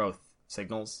think they're both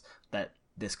signals that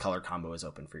this color combo is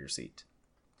open for your seat.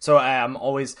 So I'm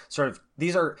always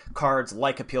these are cards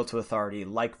like Appeal to Authority,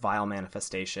 like Vile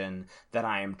Manifestation, that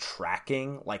I am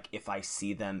tracking, like if I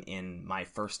see them in my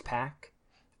first pack,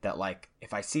 that like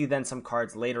if I see then some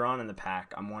cards later on in the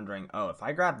pack, I'm wondering, oh, if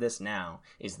I grab this now,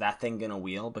 is that thing going to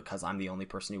wheel because I'm the only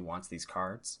person who wants these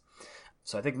cards?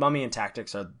 So I think Mummy and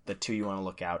Tactics are the two you want to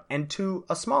look out. And to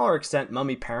a smaller extent,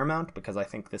 Mummy Paramount, because I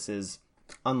think this is,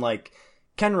 unlike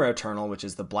Kenra Eternal, which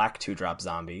is the black 2-drop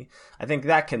zombie, I think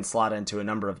that can slot into a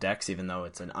number of decks, even though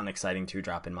it's an unexciting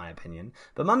 2-drop in my opinion.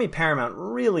 But Mummy Paramount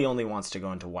really only wants to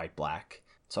go into white-black.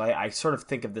 So I sort of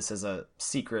think of this as a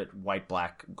secret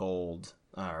white-black gold,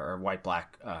 or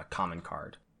white-black common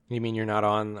card. You mean you're not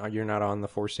on the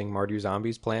Forcing Mardu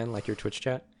Zombies plan like your Twitch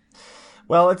chat?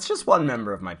 Well, it's just one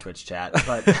member of my Twitch chat,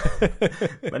 but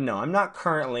but no, I'm not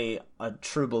currently a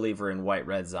true believer in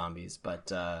white-red zombies,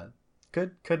 but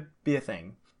could be a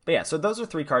thing. But yeah, so those are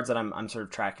 3 cards that I'm sort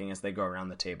of tracking as they go around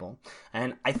the table.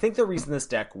 And I think the reason this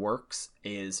deck works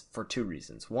is for 2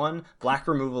 reasons. One, black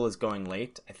removal is going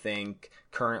late. I think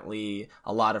currently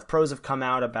a lot of pros have come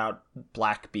out about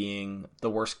black being the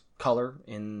worst color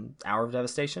in Hour of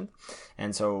Devastation.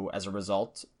 And so as a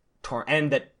result,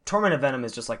 and that Torment of Venom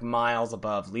is just like miles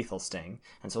above Lethal Sting.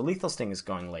 And so Lethal Sting is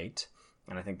going late.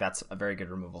 And I think that's a very good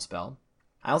removal spell.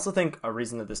 I also think a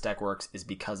reason that this deck works is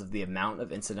because of the amount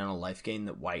of incidental life gain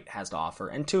that white has to offer,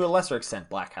 and to a lesser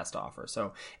extent black has to offer.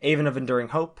 So Aven of Enduring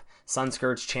Hope,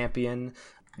 Sunscourge Champion,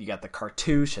 you got the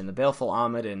Cartouche and the Baleful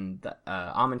Ahmed and the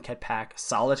Amonkhet pack.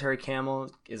 Solitary Camel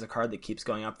is a card that keeps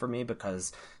going up for me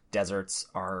because deserts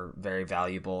are very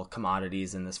valuable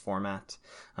commodities in this format.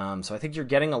 So I think you're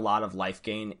getting a lot of life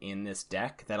gain in this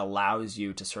deck that allows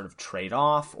you to sort of trade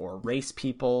off or race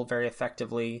people very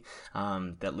effectively,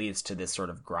 that leads to this sort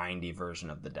of grindy version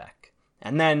of the deck.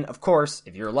 And then, of course,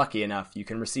 if you're lucky enough, you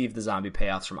can receive the zombie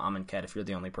payoffs from Amonkhet if you're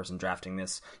the only person drafting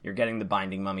this. You're getting the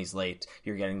Binding Mummies late.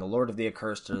 You're getting the Lord of the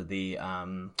Accursed, or the,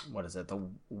 the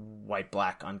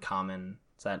white-black uncommon.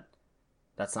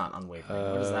 That's not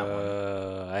Unwavering. What is that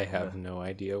one? I have no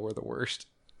idea. We're the worst.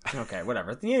 Okay,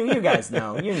 whatever. You guys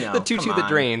know. You know. The 2/2 that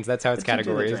drains. That's how it's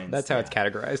categorized. Drains, that's how it's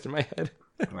categorized in my head.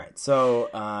 Right.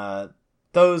 So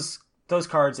those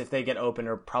cards, if they get open,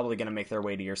 are probably going to make their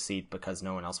way to your seat because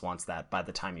no one else wants that by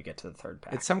the time you get to the third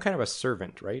pack. It's some kind of a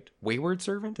servant, right? Wayward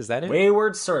Servant? Is that it?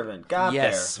 Wayward Servant. Got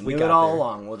yes, there. We knew got it all there.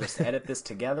 along. We'll just edit this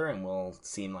together and we'll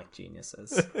seem like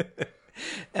geniuses.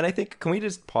 And I think, can we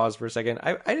just pause for a second?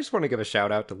 I just want to give a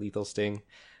shout out to Lethal Sting.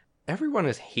 Everyone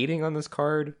is hating on this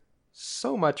card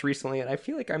so much recently, and I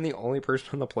feel like I'm the only person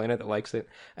on the planet that likes it.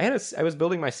 I was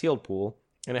building my sealed pool,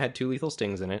 and it had 2 Lethal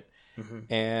Stings in it,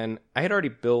 and I had already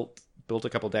built a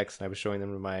couple decks, and I was showing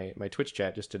them to my Twitch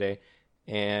chat just today,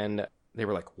 and they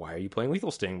were like, "Why are you playing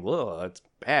Lethal Sting? Ugh, it's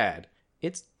bad."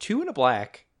 It's 2 and a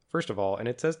black, first of all, and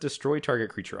it says destroy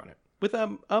target creature on it, with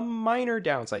a minor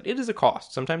downside. It is a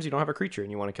cost. Sometimes you don't have a creature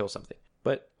and you want to kill something.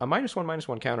 But a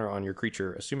 -1/-1 counter on your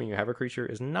creature, assuming you have a creature,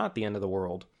 is not the end of the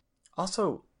world.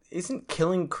 Also, isn't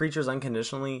killing creatures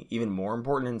unconditionally even more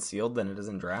important in sealed than it is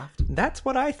in draft? That's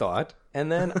what I thought.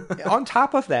 And then on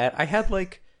top of that, I had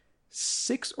like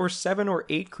 6 or 7 or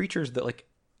 8 creatures that like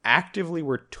actively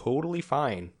were totally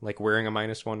fine, like wearing a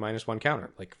 -1/-1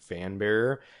 counter, like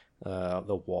Fanbearer,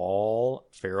 the Wall,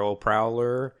 Feral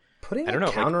Prowler. Putting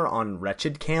a counter on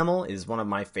Wretched Camel is one of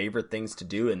my favorite things to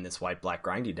do in this white-black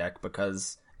grindy deck,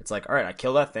 because it's like, all right, I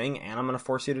kill that thing, and I'm going to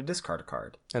force you to discard a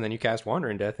card. And then you cast Wander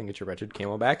in Death and get your Wretched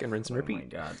Camel back and rinse and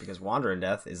repeat. Oh my god, because Wander in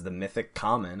Death is the mythic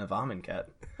common of Amonkhet.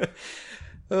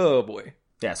 Oh boy.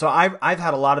 Yeah, so I've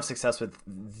had a lot of success with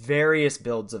various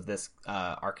builds of this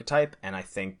archetype, and I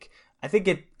think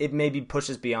it maybe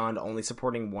pushes beyond only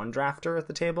supporting one drafter at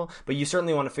the table, but you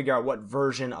certainly want to figure out what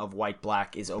version of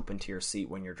white-black is open to your seat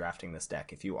when you're drafting this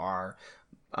deck. If you are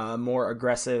more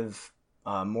aggressive,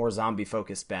 more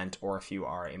zombie-focused bent, or if you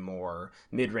are a more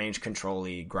mid-range,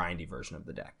 control-y, grindy version of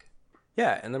the deck.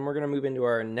 Yeah, and then we're going to move into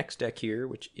our next deck here,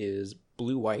 which is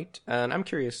blue-white. And I'm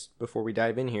curious, before we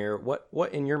dive in here,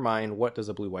 what in your mind, what does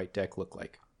a blue-white deck look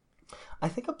like? I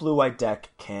think a blue-white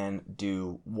deck can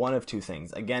do one of 2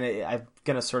 things. Again, I'm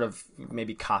going to sort of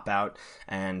maybe cop out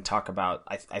and talk about,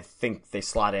 I think they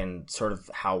slot in sort of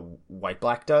how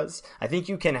white-black does. I think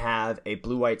you can have a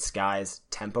blue-white skies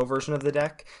tempo version of the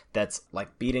deck that's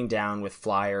like beating down with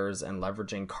flyers and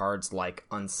leveraging cards like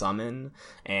Unsummon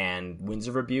and Winds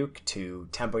of Rebuke to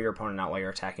tempo your opponent out while you're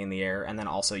attacking the air, and then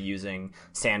also using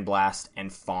Sandblast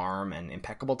and Farm and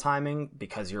Impeccable Timing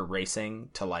because you're racing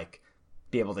to like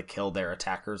be able to kill their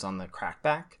attackers on the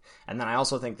crackback. And then I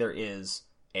also think there is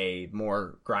a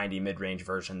more grindy mid-range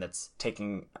version that's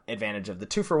taking advantage of the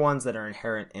 2-for-1s that are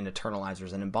inherent in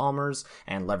Eternalizers and Embalmers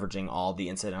and leveraging all the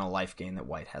incidental life gain that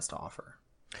white has to offer.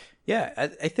 Yeah,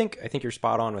 I think you're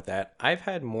spot on with that. I've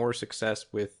had more success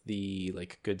with the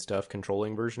like good stuff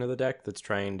controlling version of the deck that's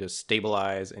trying to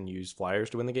stabilize and use flyers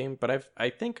to win the game. But I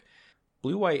think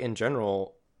blue-white in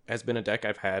general has been a deck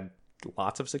I've had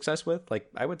lots of success with. Like,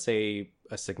 I would say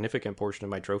a significant portion of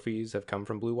my trophies have come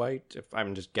from blue-white. If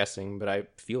I'm just guessing, but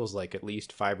it feels like at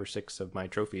least 5 or 6 of my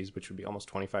trophies, which would be almost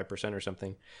 25% or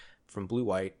something, from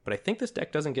blue-white. But I think this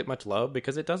deck doesn't get much love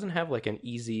because it doesn't have like an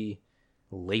easy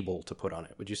label to put on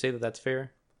it. Would you say that that's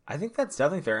fair? I think that's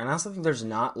definitely fair. And I also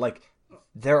think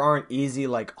there aren't easy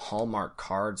like hallmark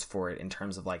cards for it in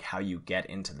terms of like how you get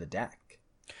into the deck.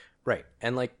 Right.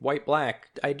 And like white-black,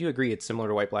 I do agree it's similar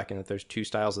to white-black in that there's 2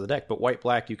 styles of the deck, but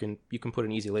white-black you can put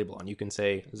an easy label on. You can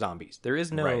say zombies. There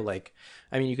is no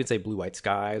you can say blue-white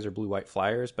skies or blue-white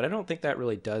flyers, but I don't think that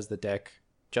really does the deck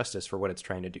justice for what it's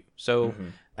trying to do. So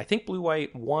I think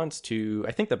blue-white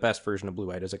I think the best version of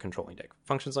blue-white is a controlling deck.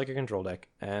 Functions like a control deck,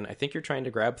 and I think you're trying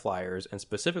to grab flyers, and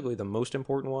specifically the most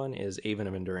important one is Aven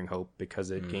of Enduring Hope, because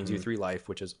it gains you 3 life,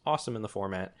 which is awesome in the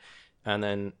format, and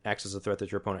then acts as a threat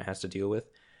that your opponent has to deal with.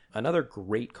 Another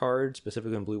great card,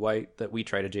 specifically in blue-white, that we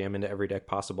try to jam into every deck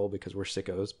possible because we're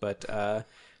sickos, but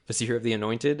Vizier of the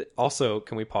Anointed. Also,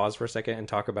 can we pause for a second and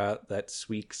talk about that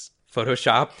Sweeks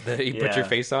Photoshop that you put your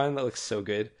face on? That looks so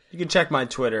good. You can check my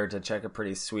Twitter to check a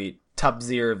pretty sweet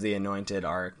Tubzir of the Anointed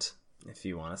art if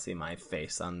you want to see my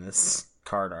face on this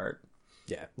card art.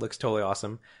 Yeah, looks totally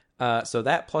awesome. So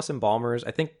that plus Embalmers,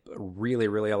 I think really,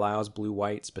 really allows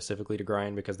blue-white specifically to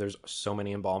grind because there's so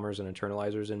many Embalmers and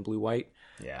Internalizers in blue-white.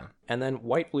 Yeah. And then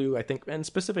white-blue, I think, and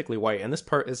specifically white, and this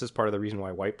is part of the reason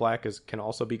why white-black can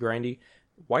also be grindy.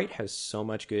 White has so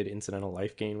much good incidental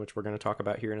life gain, which we're going to talk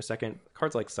about here in a second.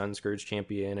 Cards like Sunscourge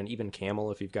Champion and even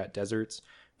Camel, if you've got Deserts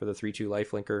for the 3/2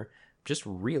 lifelinker, just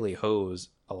really hose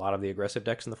a lot of the aggressive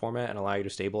decks in the format and allow you to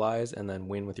stabilize and then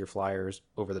win with your flyers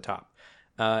over the top.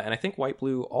 And I think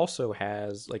white-blue also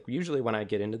has, like, usually when I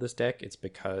get into this deck, it's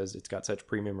because it's got such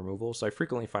premium removal. So I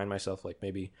frequently find myself, like,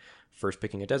 maybe first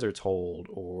picking a Desert's Hold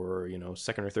or,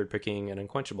 second or third picking an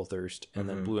Unquenchable Thirst. And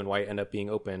then blue and white end up being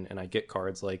open. And I get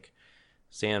cards like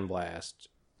Sandblast,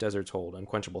 Desert's Hold,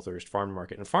 Unquenchable Thirst, Farm to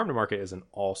Market. And Farm to Market is an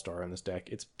all-star in this deck.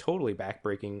 It's totally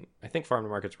backbreaking. I think Farm to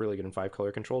Market's really good in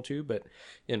 5-color control, too. But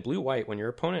in blue-white, when your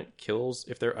opponent kills,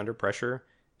 if they're under pressure,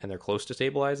 and they're close to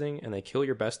stabilizing, and they kill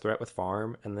your best threat with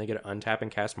farm, and they get an untap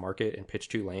and cast market and pitch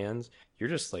 2 lands, you're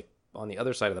just like on the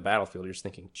other side of the battlefield. You're just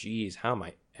thinking, geez, how am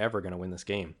I ever going to win this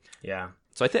game? Yeah.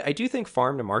 So I do think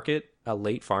farm to market, a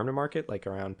late farm to market, like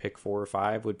around pick 4 or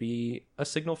 5, would be a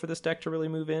signal for this deck to really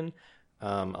move in.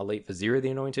 A late Vizier the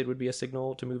Anointed would be a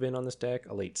signal to move in on this deck.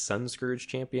 A late Sunscourge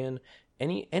Champion.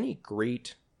 Any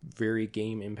great, very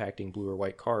game-impacting blue or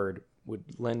white card would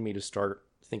lend me to start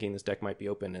thinking this deck might be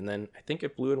open. And then I think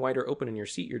if blue and white are open in your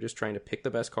seat, you're just trying to pick the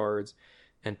best cards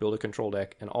and build a control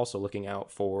deck, and also looking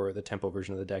out for the tempo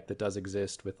version of the deck that does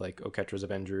exist with like Oketra's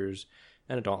Avengers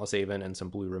and a Dauntless Haven and some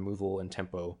blue removal and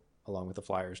tempo along with the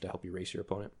flyers to help you race your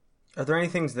opponent. Are there any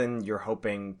things then you're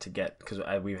hoping to get, because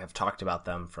we have talked about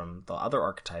them from the other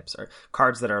archetypes, or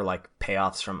cards that are like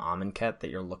payoffs from Amonkhet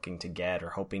that you're looking to get or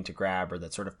hoping to grab, or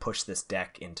that sort of push this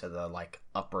deck into the like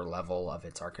upper level of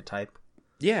its archetype?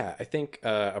 Yeah, I think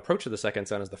Approach of the Second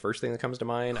Sun is the first thing that comes to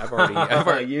mind. I've already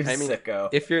You I mean, sicko.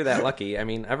 if you're that lucky, I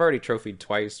mean, I've already trophied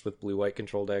twice with blue-white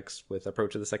control decks with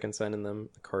Approach of the Second Sun in them.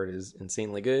 The card is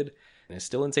insanely good, and is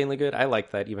still insanely good. I like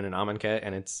that even in Amonkhet,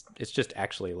 and it's just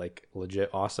actually like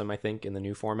legit awesome, I think, in the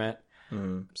new format.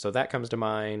 So that comes to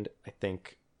mind. I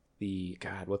think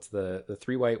what's the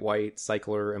 3-white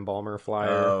Cycler Embalmer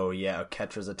flyer? Oh yeah,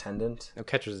 Oketra's Attendant.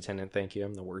 Catcher's Attendant, thank you.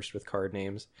 I'm the worst with card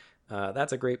names.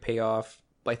 That's a great payoff.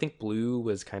 But I think blue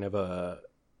was kind of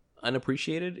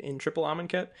unappreciated in triple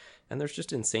Amonkhet, and there's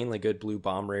just insanely good blue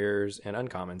bomb rares and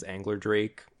uncommons. Angler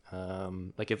Drake.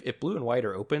 Like if blue and white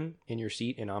are open in your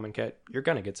seat in Amonkhet, you're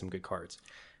gonna get some good cards.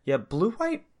 Yeah,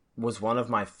 blue-white was one of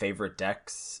my favorite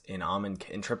decks in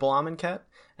triple Amonkhet,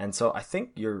 and so I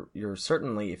think you're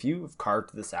certainly, if you've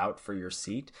carved this out for your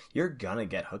seat, you're gonna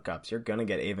get hookups. You're gonna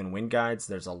get Aven Wind Guides.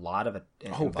 There's a lot of it.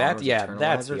 That's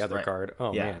the other right. card.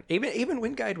 Oh Yeah. man, Aven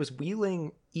Wind Guide was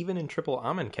wheeling even in triple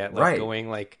Amonkhet, like Right. going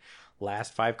like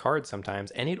last 5 cards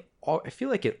sometimes, and I feel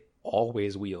like it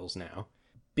always wheels now.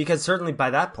 Because certainly by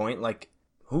that point, like,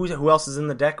 who else is in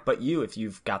the deck but you if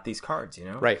you've got these cards, you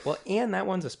know? Right. Well, and that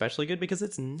one's especially good because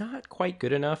it's not quite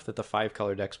good enough that the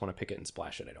 5-color decks want to pick it and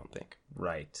splash it, I don't think.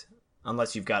 Right.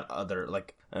 Unless you've got other,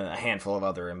 like, a handful of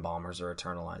other Embalmers or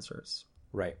Eternalizers.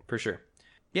 Right, for sure.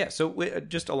 Yeah, so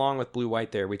just along with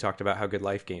blue-white there, we talked about how good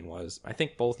life gain was. I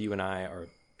think both you and I are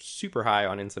super high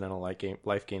on incidental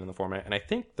life gain in the format, and I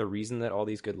think the reason that all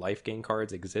these good life gain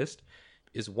cards exist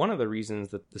is one of the reasons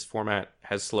that this format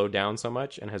has slowed down so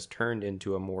much and has turned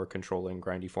into a more controlling,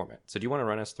 grindy format. So do you want to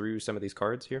run us through some of these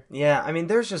cards here? Yeah, I mean,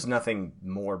 there's just nothing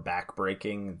more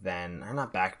backbreaking than, or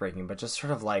not backbreaking, but just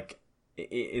sort of like,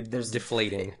 there's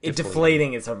deflating.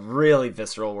 Deflating is a really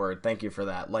visceral word. Thank you for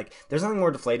that. Like, there's nothing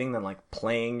more deflating than like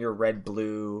playing your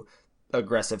red-blue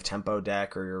aggressive tempo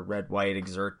deck or your red-white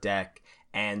exert deck,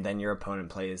 and then your opponent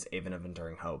plays Aven of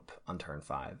Enduring Hope on turn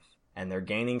 5. And they're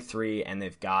gaining 3, and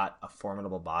they've got a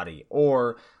formidable body.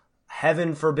 Or,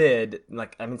 heaven forbid,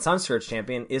 like, I mean, Sunscourge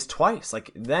Champion is twice.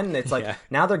 Like, then it's like,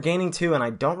 now they're gaining 2, and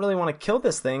I don't really want to kill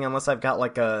this thing unless I've got,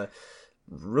 like, a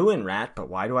Ruin Rat. But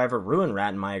why do I have a Ruin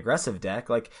Rat in my aggressive deck?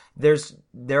 Like,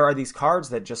 there are these cards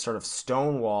that just sort of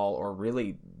stonewall or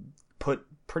really put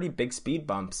pretty big speed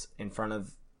bumps in front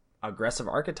of aggressive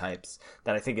archetypes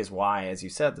that I think is why, as you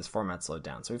said, this format slowed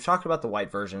down. So we've talked about the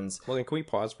white versions. Well, then can we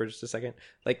pause for just a second?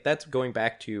 Like, that's going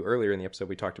back to earlier in the episode,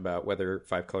 we talked about whether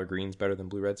 5-color green's better than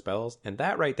blue-red spells. And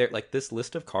that right there, like, this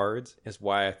list of cards is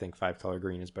why I think 5-color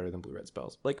green is better than blue-red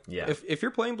spells. Like, if you're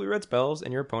playing blue-red spells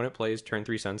and your opponent plays turn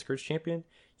 3 Sunscourge Champion,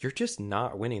 you're just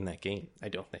not winning that game, I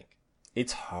don't think.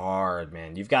 It's hard,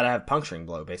 man. You've got to have Puncturing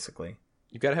Blow, basically.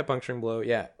 You've got to have Puncturing Blow,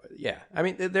 yeah. I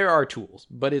mean, there are tools,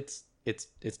 but it's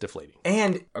deflating.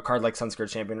 And a card like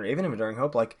Sunscourge Champion or even Enduring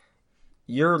Hope, like,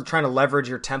 you're trying to leverage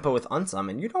your tempo with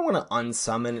Unsummon. You don't want to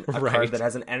unsummon a card that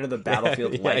has an end of the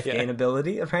battlefield life gain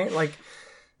ability, right? Like,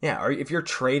 or if you're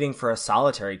trading for a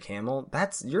solitary camel,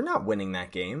 you're not winning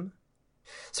that game.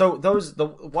 So the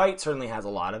white certainly has a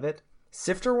lot of it.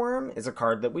 Sifter Worm is a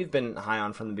card that we've been high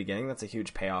on from the beginning. That's a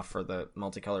huge payoff for the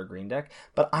multicolor green deck.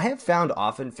 But I have found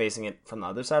often facing it from the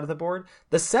other side of the board,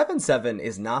 the 7/7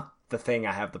 is not the thing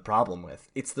I have the problem with.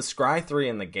 It's the Scry 3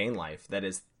 and the gain life that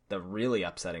is the really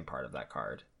upsetting part of that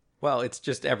card. Well, it's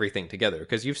just everything together,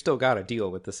 because you've still got to deal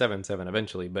with the 7/7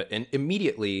 eventually, but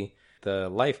immediately the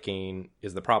life gain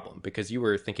is the problem, because you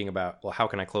were thinking about, well, how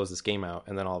can I close this game out?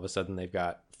 And then all of a sudden they've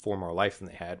got 4 more life than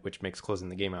they had, which makes closing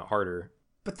the game out harder.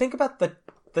 But think about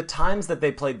the times that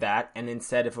they played that, and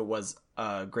instead if it was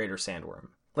a Greater Sandworm.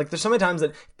 Like, there's so many times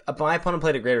that my opponent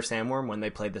played a Greater Sandworm when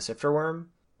they played the Sifter Worm.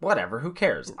 Whatever, who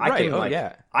cares? I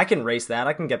can race that,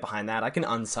 I can get behind that, I can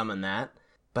unsummon that.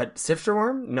 But Sifter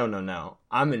Worm? No.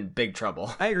 I'm in big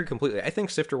trouble. I agree completely. I think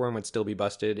Sifter Worm would still be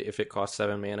busted if it cost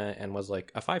 7 mana and was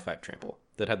like a 5/5 trample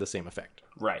that had the same effect.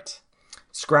 Right.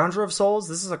 Scrounger of Souls,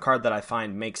 this is a card that I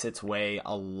find makes its way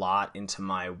a lot into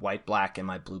my white-black and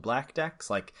my blue-black decks.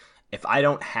 Like, if I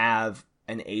don't have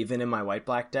an Aven in my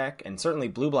white-black deck, and certainly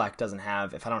blue-black doesn't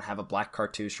have, if I don't have a Black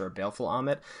Cartouche or a Baleful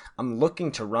Amit, I'm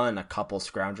looking to run a couple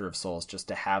Scrounger of Souls just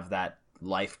to have that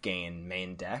life gain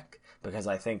main deck, because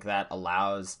I think that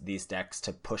allows these decks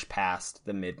to push past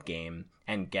the mid-game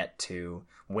and get to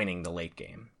winning the late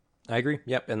game. I agree.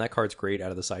 Yep, and that card's great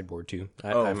out of the sideboard too.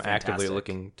 I'm fantastic. actively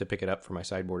looking to pick it up for my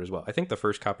sideboard as well. I think the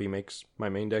first copy makes my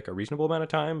main deck a reasonable amount of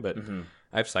time, but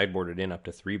I've sideboarded in up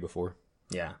to 3 before.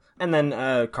 Yeah. And then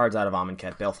cards out of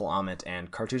Amonkhet, Baleful Amit,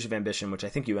 and Cartouche of Ambition, which I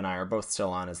think you and I are both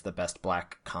still on as the best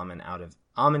black common out of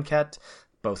Amonkhet.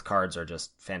 Both cards are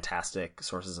just fantastic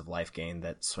sources of life gain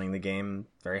that swing the game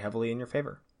very heavily in your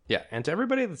favor. Yeah, and to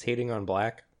everybody that's hating on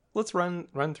black, let's run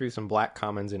through some black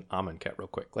commons in Amonkhet real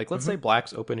quick. Like, let's say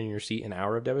black's open in your seat an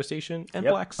Hour of Devastation, and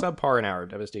black's subpar an Hour of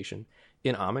Devastation.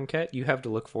 In Amonkhet, you have to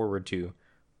look forward to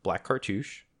Black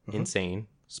Cartouche, insane,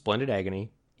 Splendid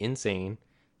Agony, insane,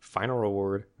 Final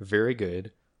Reward, very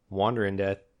good, Wander in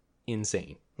Death,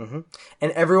 insane.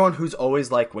 And everyone who's always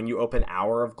like, when you open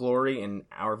Hour of Glory and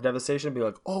Hour of Devastation, be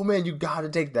like, oh man, you gotta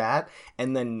take that,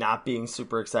 and then not being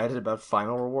super excited about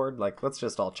Final Reward. Like, let's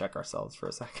just all check ourselves for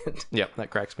a second. Yeah, that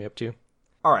cracks me up too.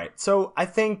 All right, so I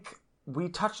think we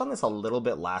touched on this a little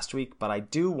bit last week, but I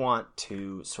do want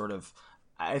to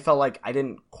I felt like I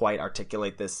didn't quite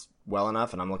articulate this well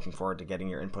enough, and I'm looking forward to getting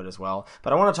your input as well.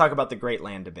 But I want to talk about the Great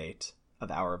Land Debate of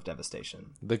Hour of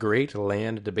Devastation. The Great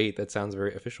Land Debate, that sounds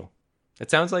very official. It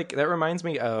sounds like, that reminds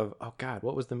me of, oh god,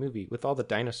 what was the movie with all the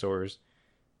dinosaurs?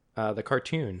 The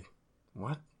cartoon.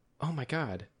 What? Oh my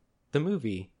god. The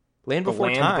movie. Land Before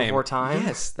Land Time. Before Time?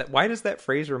 Yes. Why does that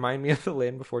phrase remind me of the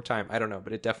Land Before Time? I don't know,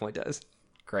 but it definitely does.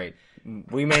 Great.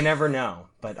 We may never know,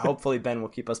 but hopefully Ben will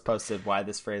keep us posted why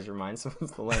this phrase reminds him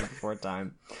of the Land Before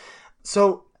Time.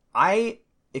 So I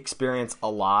experience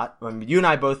a lot, you and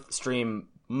I both stream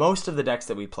most of the decks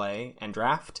that we play and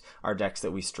draft are decks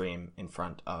that we stream in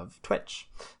front of Twitch.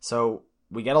 So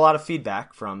we get a lot of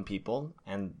feedback from people,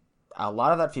 and a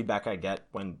lot of that feedback I get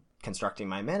when constructing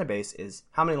my mana base is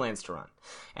how many lands to run.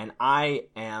 And I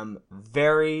am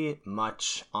very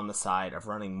much on the side of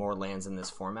running more lands in this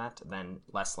format than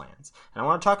less lands. And I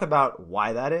want to talk about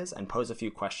why that is and pose a few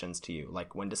questions to you.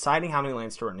 Like, when deciding how many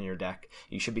lands to run in your deck,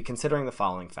 you should be considering the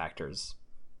following factors,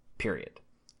 period.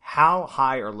 How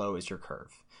high or low is your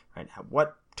curve? Right?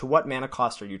 To what mana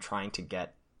cost are you trying to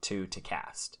get to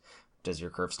cast? Does your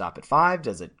curve stop at 5?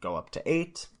 Does it go up to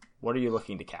 8? What are you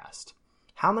looking to cast?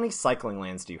 How many cycling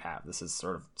lands do you have? This is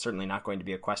certainly not going to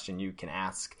be a question you can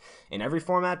ask in every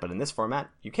format, but in this format,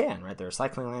 you can, right? There are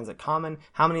cycling lands at common.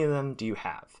 How many of them do you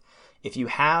have? If you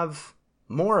have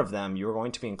more of them, you're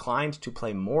going to be inclined to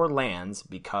play more lands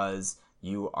because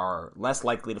you are less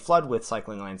likely to flood with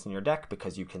cycling lands in your deck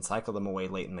because you can cycle them away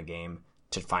late in the game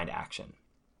to find action.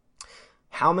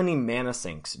 How many mana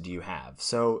sinks do you have?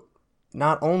 So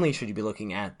not only should you be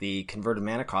looking at the converted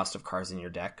mana cost of cards in your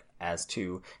deck as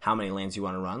to how many lands you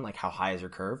want to run, like how high is your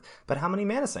curve, but how many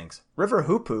mana sinks. River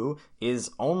Hoopoe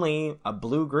is only a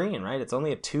blue-green, right? It's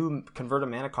only a 2 converted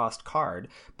mana cost card,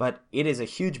 but it is a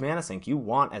huge mana sink. You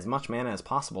want as much mana as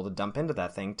possible to dump into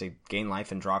that thing to gain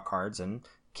life and draw cards and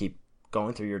keep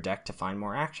going through your deck to find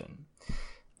more action.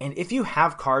 And if you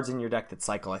have cards in your deck that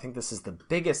cycle, I think this is the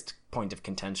biggest point of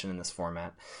contention in this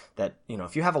format, that,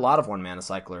 if you have a lot of 1-mana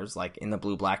cyclers, like in the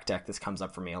blue-black deck, this comes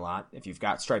up for me a lot. If you've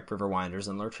got Striped River Winders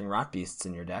and Lurching Rot Beasts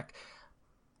in your deck,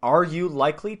 are you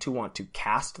likely to want to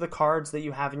cast the cards that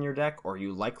you have in your deck, or are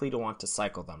you likely to want to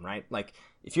cycle them, right? Like,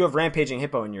 if you have Rampaging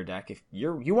Hippo in your deck, if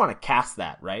you want to cast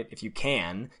that, right? If you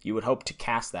can, you would hope to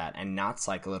cast that and not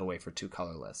cycle it away for 2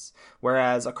 colorless.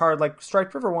 Whereas a card like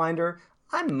Striped River Winder,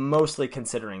 I'm mostly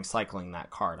considering cycling that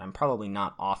card. I'm probably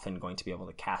not often going to be able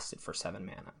to cast it for 7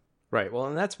 mana. Right, well,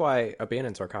 and that's why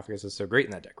Abandoned Sarcophagus is so great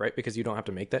in that deck, right? Because you don't have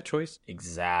to make that choice.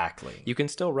 Exactly. You can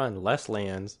still run less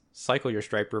lands, cycle your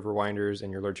Striped River Winders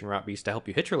and your Lurching Rot Beast to help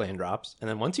you hit your land drops, and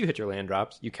then once you hit your land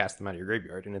drops, you cast them out of your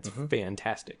graveyard, and it's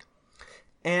fantastic.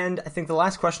 And I think the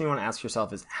last question you want to ask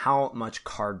yourself is, how much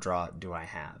card draw do I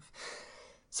have?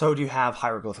 So do you have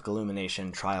Hieroglyphic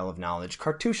Illumination, Trial of Knowledge,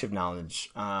 Cartouche of Knowledge,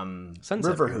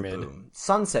 River Hoopoe,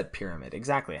 Sunset Pyramid?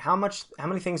 Exactly. How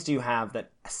many things do you have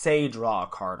that say draw a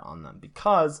card on them?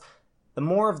 Because the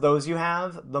more of those you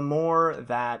have, the more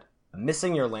that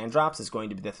missing your land drops is going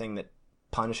to be the thing that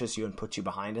punishes you and puts you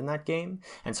behind in that game.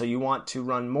 And so you want to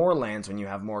run more lands when you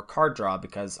have more card draw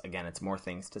because, again, it's more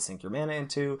things to sink your mana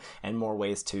into and more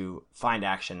ways to find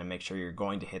action and make sure you're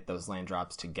going to hit those land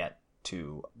drops to get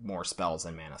to more spells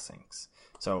and mana sinks.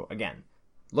 So, again,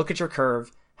 look at your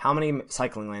curve. How many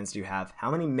cycling lands do you have?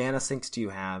 How many mana sinks do you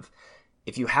have?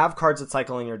 If you have cards that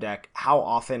cycle in your deck, how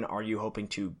often are you hoping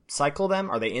to cycle them?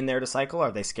 Are they in there to cycle?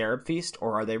 Are they Scarab Feast?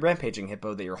 Or are they Rampaging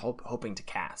Hippo that you're hoping to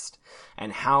cast?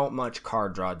 And how much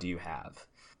card draw do you have?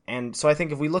 And so I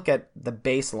think if we look at the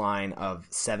baseline of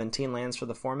 17 lands for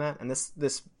the format, and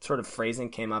this sort of phrasing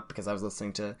came up because I was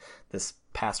listening to this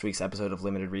past week's episode of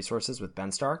Limited Resources with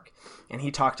Ben Stark, and he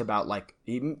talked about, like,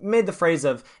 he made the phrase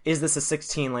of, is this a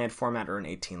 16 land format or an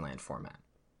 18 land format?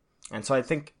 And so I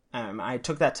think I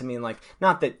took that to mean, like,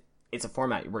 not that it's a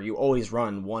format where you always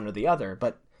run one or the other,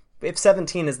 but if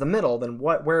 17 is the middle, then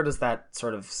where does that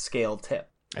sort of scale tip?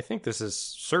 I think this is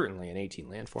certainly an 18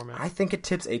 land format. I think it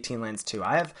tips 18 lands too.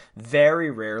 I have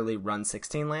very rarely run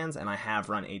 16 lands, and I have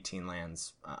run 18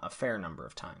 lands a fair number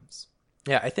of times.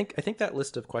 Yeah, I think that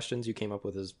list of questions you came up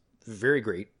with is very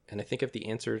great, and I think if the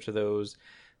answer to those,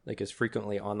 like, is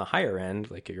frequently on the higher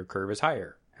end, like your curve is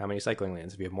higher. How many cycling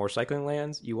lands? If you have more cycling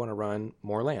lands, you want to run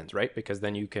more lands, right? Because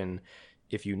then you can,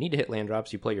 if you need to hit land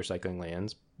drops, you play your cycling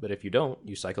lands. But if you don't,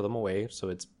 you cycle them away. So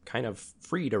it's kind of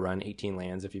free to run 18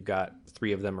 lands if you've got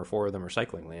 3 of them or 4 of them are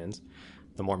cycling lands.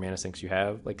 The more mana sinks you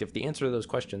have. Like, if the answer to those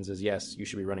questions is yes, you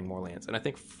should be running more lands. And I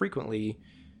think frequently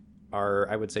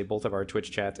I would say both of our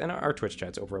Twitch chats, and our Twitch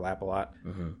chats overlap a lot,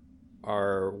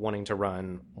 are wanting to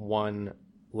run one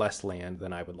less land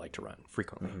than I would like to run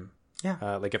frequently.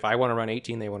 Yeah. Like, if I want to run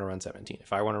 18, they want to run 17.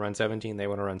 If I want to run 17, they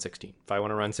want to run 16. If I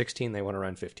want to run 16, they want to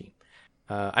run 15.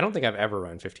 I don't think I've ever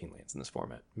run 15 lands in this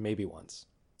format. Maybe once.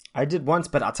 I did once,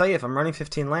 but I'll tell you, if I'm running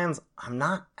 15 lands, I'm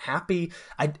not happy.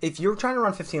 If you're trying to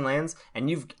run 15 lands,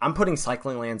 and I'm putting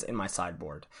cycling lands in my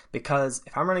sideboard, because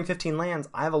if I'm running 15 lands,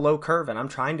 I have a low curve, and I'm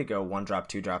trying to go 1 drop,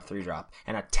 2 drop, 3 drop,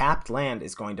 and a tapped land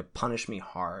is going to punish me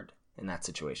hard in that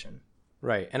situation.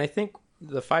 Right, and I think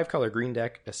the 5-color green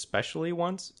deck especially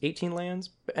wants 18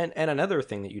 lands. And another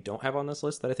thing that you don't have on this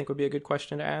list that I think would be a good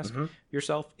question to ask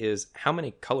yourself is, how many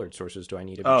colored sources do I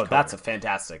need of each color? That's a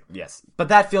fantastic, yes. But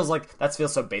that feels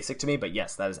so basic to me, but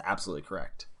yes, that is absolutely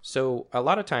correct. So a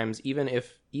lot of times, even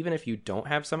if you don't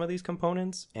have some of these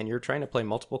components and you're trying to play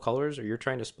multiple colors or you're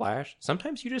trying to splash,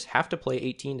 sometimes you just have to play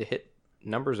 18 to hit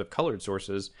numbers of colored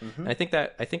sources. And I think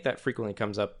that frequently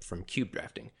comes up from cube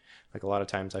drafting. Like, a lot of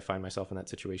times I find myself in that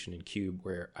situation in Cube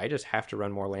where I just have to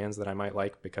run more lands that I might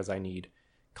like because I need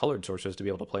colored sources to be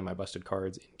able to play my busted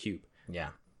cards in Cube. Yeah.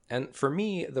 And for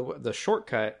me, the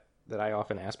shortcut that I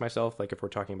often ask myself, like if we're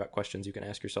talking about questions you can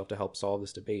ask yourself to help solve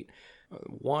this debate,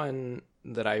 one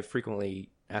that I frequently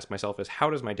ask myself is, how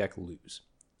does my deck lose?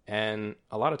 And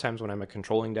a lot of times when I'm a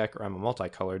controlling deck or I'm a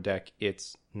multicolored deck,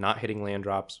 it's not hitting land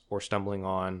drops or stumbling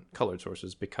on colored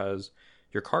sources because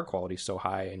your card quality is so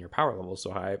high and your power level is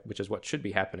so high, which is what should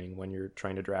be happening when you're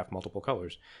trying to draft multiple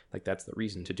colors. Like, that's the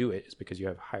reason to do it, is because you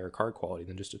have higher card quality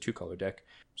than just a 2-color deck.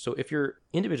 So if your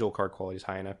individual card quality is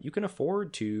high enough, you can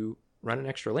afford to run an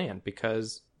extra land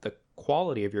because the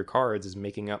quality of your cards is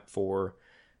making up for,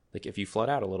 like, if you flood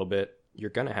out a little bit, you're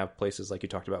going to have places like you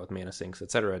talked about with mana sinks,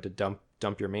 etc., to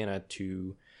dump your mana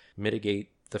to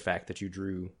mitigate the fact that you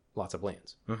drew lots of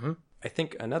lands. I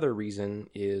think another reason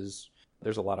is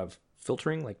there's a lot of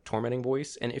filtering, like Tormenting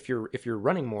Voice, and if you're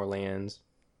running more lands,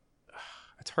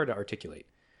 it's hard to articulate.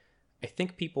 I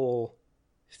think people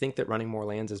think that running more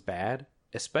lands is bad,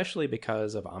 especially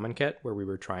because of Amonkhet, where we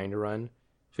were trying to run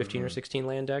 15 or 16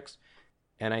 land decks,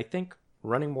 and I think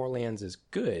running more lands is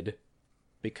good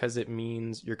because it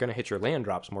means you're going to hit your land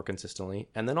drops more consistently,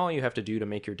 and then all you have to do to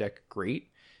make your deck great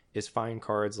is find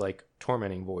cards like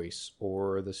Tormenting Voice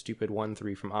or the stupid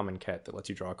 1/3 from Amonkhet that lets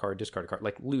you draw a card, discard a card,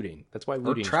 like Looting. That's why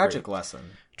Looting. Tragic Lesson.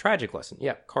 Tragic Lesson,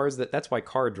 yeah. Cards that's why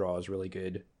card draw is really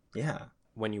good. Yeah.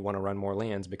 When you want to run more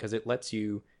lands, because it lets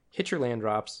you hit your land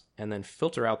drops and then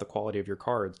filter out the quality of your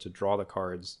cards to draw the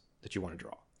cards that you want to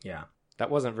draw. Yeah. That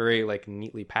wasn't very, like,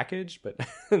 neatly packaged, but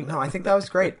no, I think that was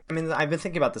great. I mean, I've been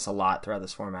thinking about this a lot throughout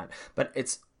this format, but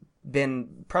it's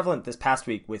been prevalent this past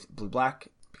week with Blue-Black,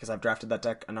 because I've drafted that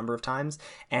deck a number of times,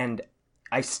 and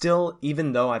I still,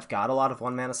 even though I've got a lot of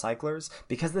 1-mana cyclers,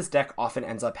 because this deck often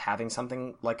ends up having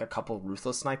something like a couple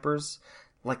Ruthless Snipers,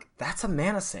 like, that's a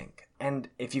mana sink. And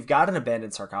if you've got an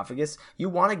Abandoned Sarcophagus, you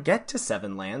want to get to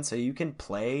 7 lands so you can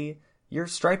play your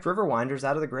Striped Riverwinders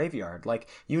out of the graveyard. Like,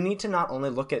 you need to not only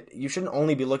you shouldn't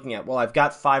only be looking at, well, I've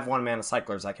got 5 1-mana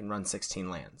cyclers, I can run 16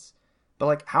 lands. But,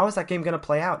 like, how is that game going to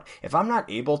play out? If I'm not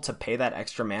able to pay that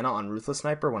extra mana on Ruthless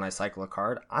Sniper when I cycle a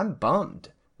card, I'm bummed.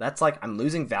 That's like I'm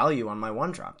losing value on my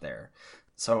 1-drop there.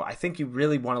 So I think you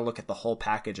really want to look at the whole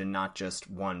package and not just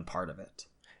one part of it.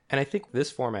 And I think this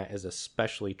format is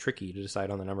especially tricky to decide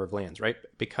on the number of lands, right?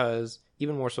 Because,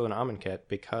 even more so than Amonkhet,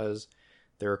 because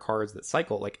there are cards that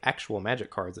cycle, like actual Magic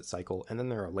cards that cycle, and then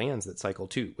there are lands that cycle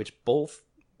too, which both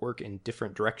work in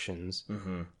different directions,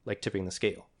 like tipping the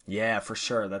scale. Yeah, for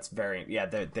sure. That's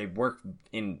they work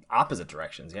in opposite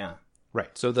directions, yeah.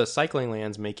 Right. So the cycling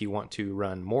lands make you want to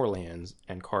run more lands,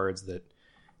 and cards that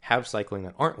have cycling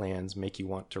that aren't lands make you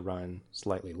want to run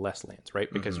slightly less lands,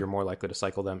 right? Because you're more likely to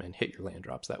cycle them and hit your land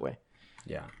drops that way.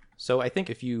 Yeah. So I think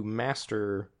if you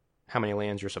master how many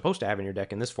lands you're supposed to have in your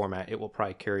deck in this format, it will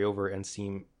probably carry over and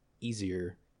seem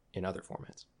easier in other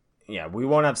formats. Yeah, we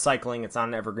won't have cycling. It's not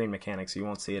an evergreen mechanic, so you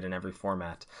won't see it in every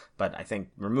format. But I think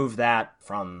remove that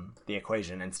from the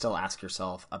equation and still ask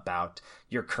yourself about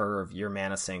your curve, your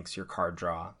mana sinks, your card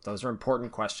draw. Those are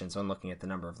important questions when looking at the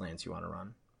number of lands you want to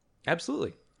run.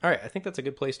 Absolutely. All right, I think that's a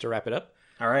good place to wrap it up.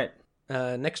 All right.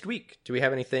 Next week, do we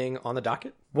have anything on the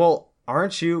docket? Well,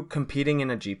 aren't you competing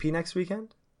in a GP next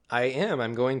weekend? I am.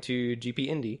 I'm going to GP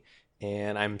Indy,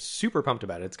 and I'm super pumped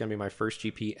about it. It's going to be my first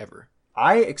GP ever.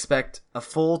 I expect a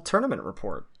full tournament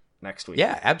report next week.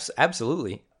 Yeah,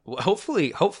 absolutely. Well,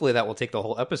 hopefully that will take the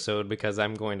whole episode, because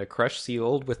I'm going to crush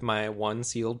sealed with my one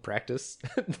sealed practice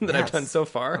that I've done so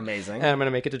far. Amazing. And I'm going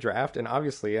to make it to draft, and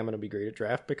obviously I'm going to be great at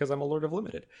draft because I'm a Lord of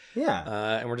Limited.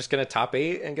 Yeah. And we're just going to top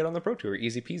 8 and get on the Pro Tour.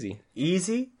 Easy peasy.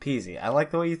 Easy peasy. I like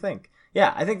the way you think.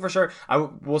 Yeah, I think for sure.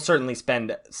 We'll certainly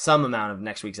spend some amount of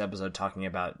next week's episode talking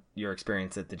about your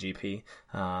experience at the GP,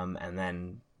 and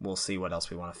then we'll see what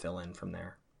else we want to fill in from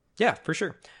there. Yeah, for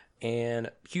sure. And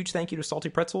huge thank you to Salty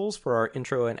Pretzels for our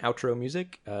intro and outro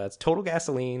music. It's total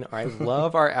gasoline. I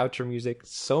love our outro music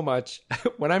so much.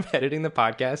 When I'm editing the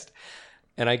podcast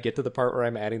and I get to the part where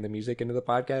I'm adding the music into the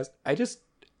podcast,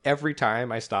 every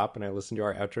time I stop and I listen to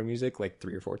our outro music like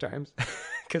 3 or 4 times,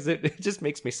 because it just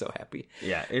makes me so happy.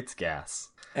 Yeah, it's gas.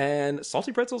 And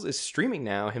Salty Pretzels is streaming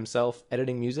now himself,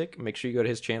 editing music. Make sure you go to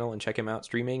his channel and check him out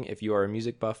streaming. If you are a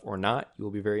music buff or not, you will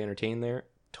be very entertained there.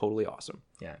 Totally awesome.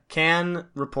 Yeah. Can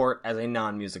report as a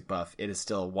non-music buff, it is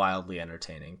still wildly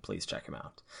entertaining. Please check him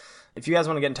out. If you guys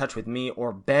want to get in touch with me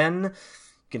or Ben, you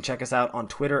can check us out on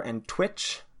Twitter and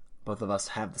Twitch. Both of us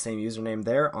have the same username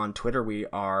there. On Twitter, we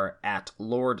are at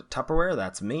Lord Tupperware.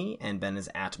 That's me. And Ben is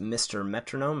at Mr.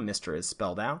 Metronome. Mr. is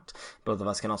spelled out. Both of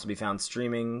us can also be found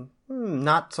streaming,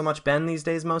 not so much Ben these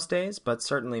days most days, but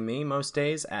certainly me most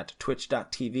days at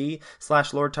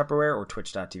twitch.tv/Lord Tupperware or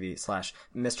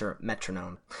twitch.tv/Mr.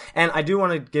 Metronome. And I do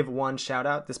want to give one shout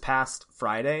out. This past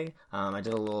Friday, I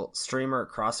did a little streamer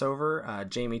crossover.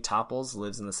 Jamie Topples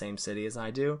lives in the same city as I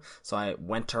do. So I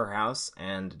went to her house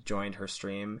and joined her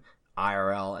stream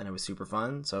IRL, and it was super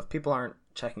fun. So if people aren't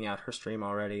checking out her stream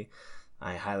already,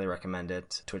 I highly recommend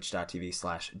it.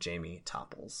 Twitch.tv/Jamie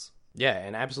Topples. Yeah,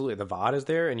 and absolutely, the VOD is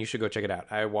there, and you should go check it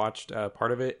out. I watched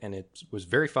part of it, and it was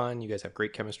very fun. You guys have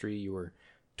great chemistry. You were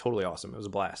totally awesome. It was a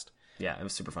blast. Yeah, it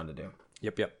was super fun to do.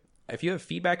 Yep. If you have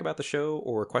feedback about the show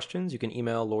or questions, you can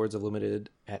email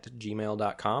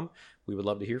lordsoflimited@gmail.com. We would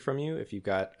love to hear from you. If you've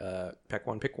got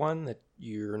pick one that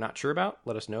you're not sure about,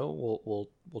 let us know. We'll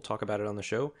talk about it on the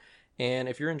show. And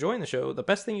if you're enjoying the show, the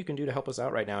best thing you can do to help us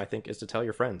out right now, I think, is to tell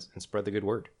your friends and spread the good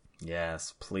word.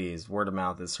 Yes, please. Word of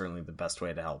mouth is certainly the best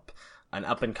way to help an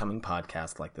up-and-coming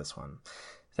podcast like this one.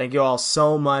 Thank you all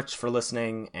so much for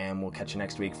listening, and we'll catch you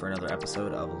next week for another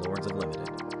episode of Lords of Limited.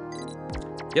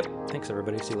 Yep. Thanks,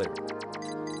 everybody. See you later.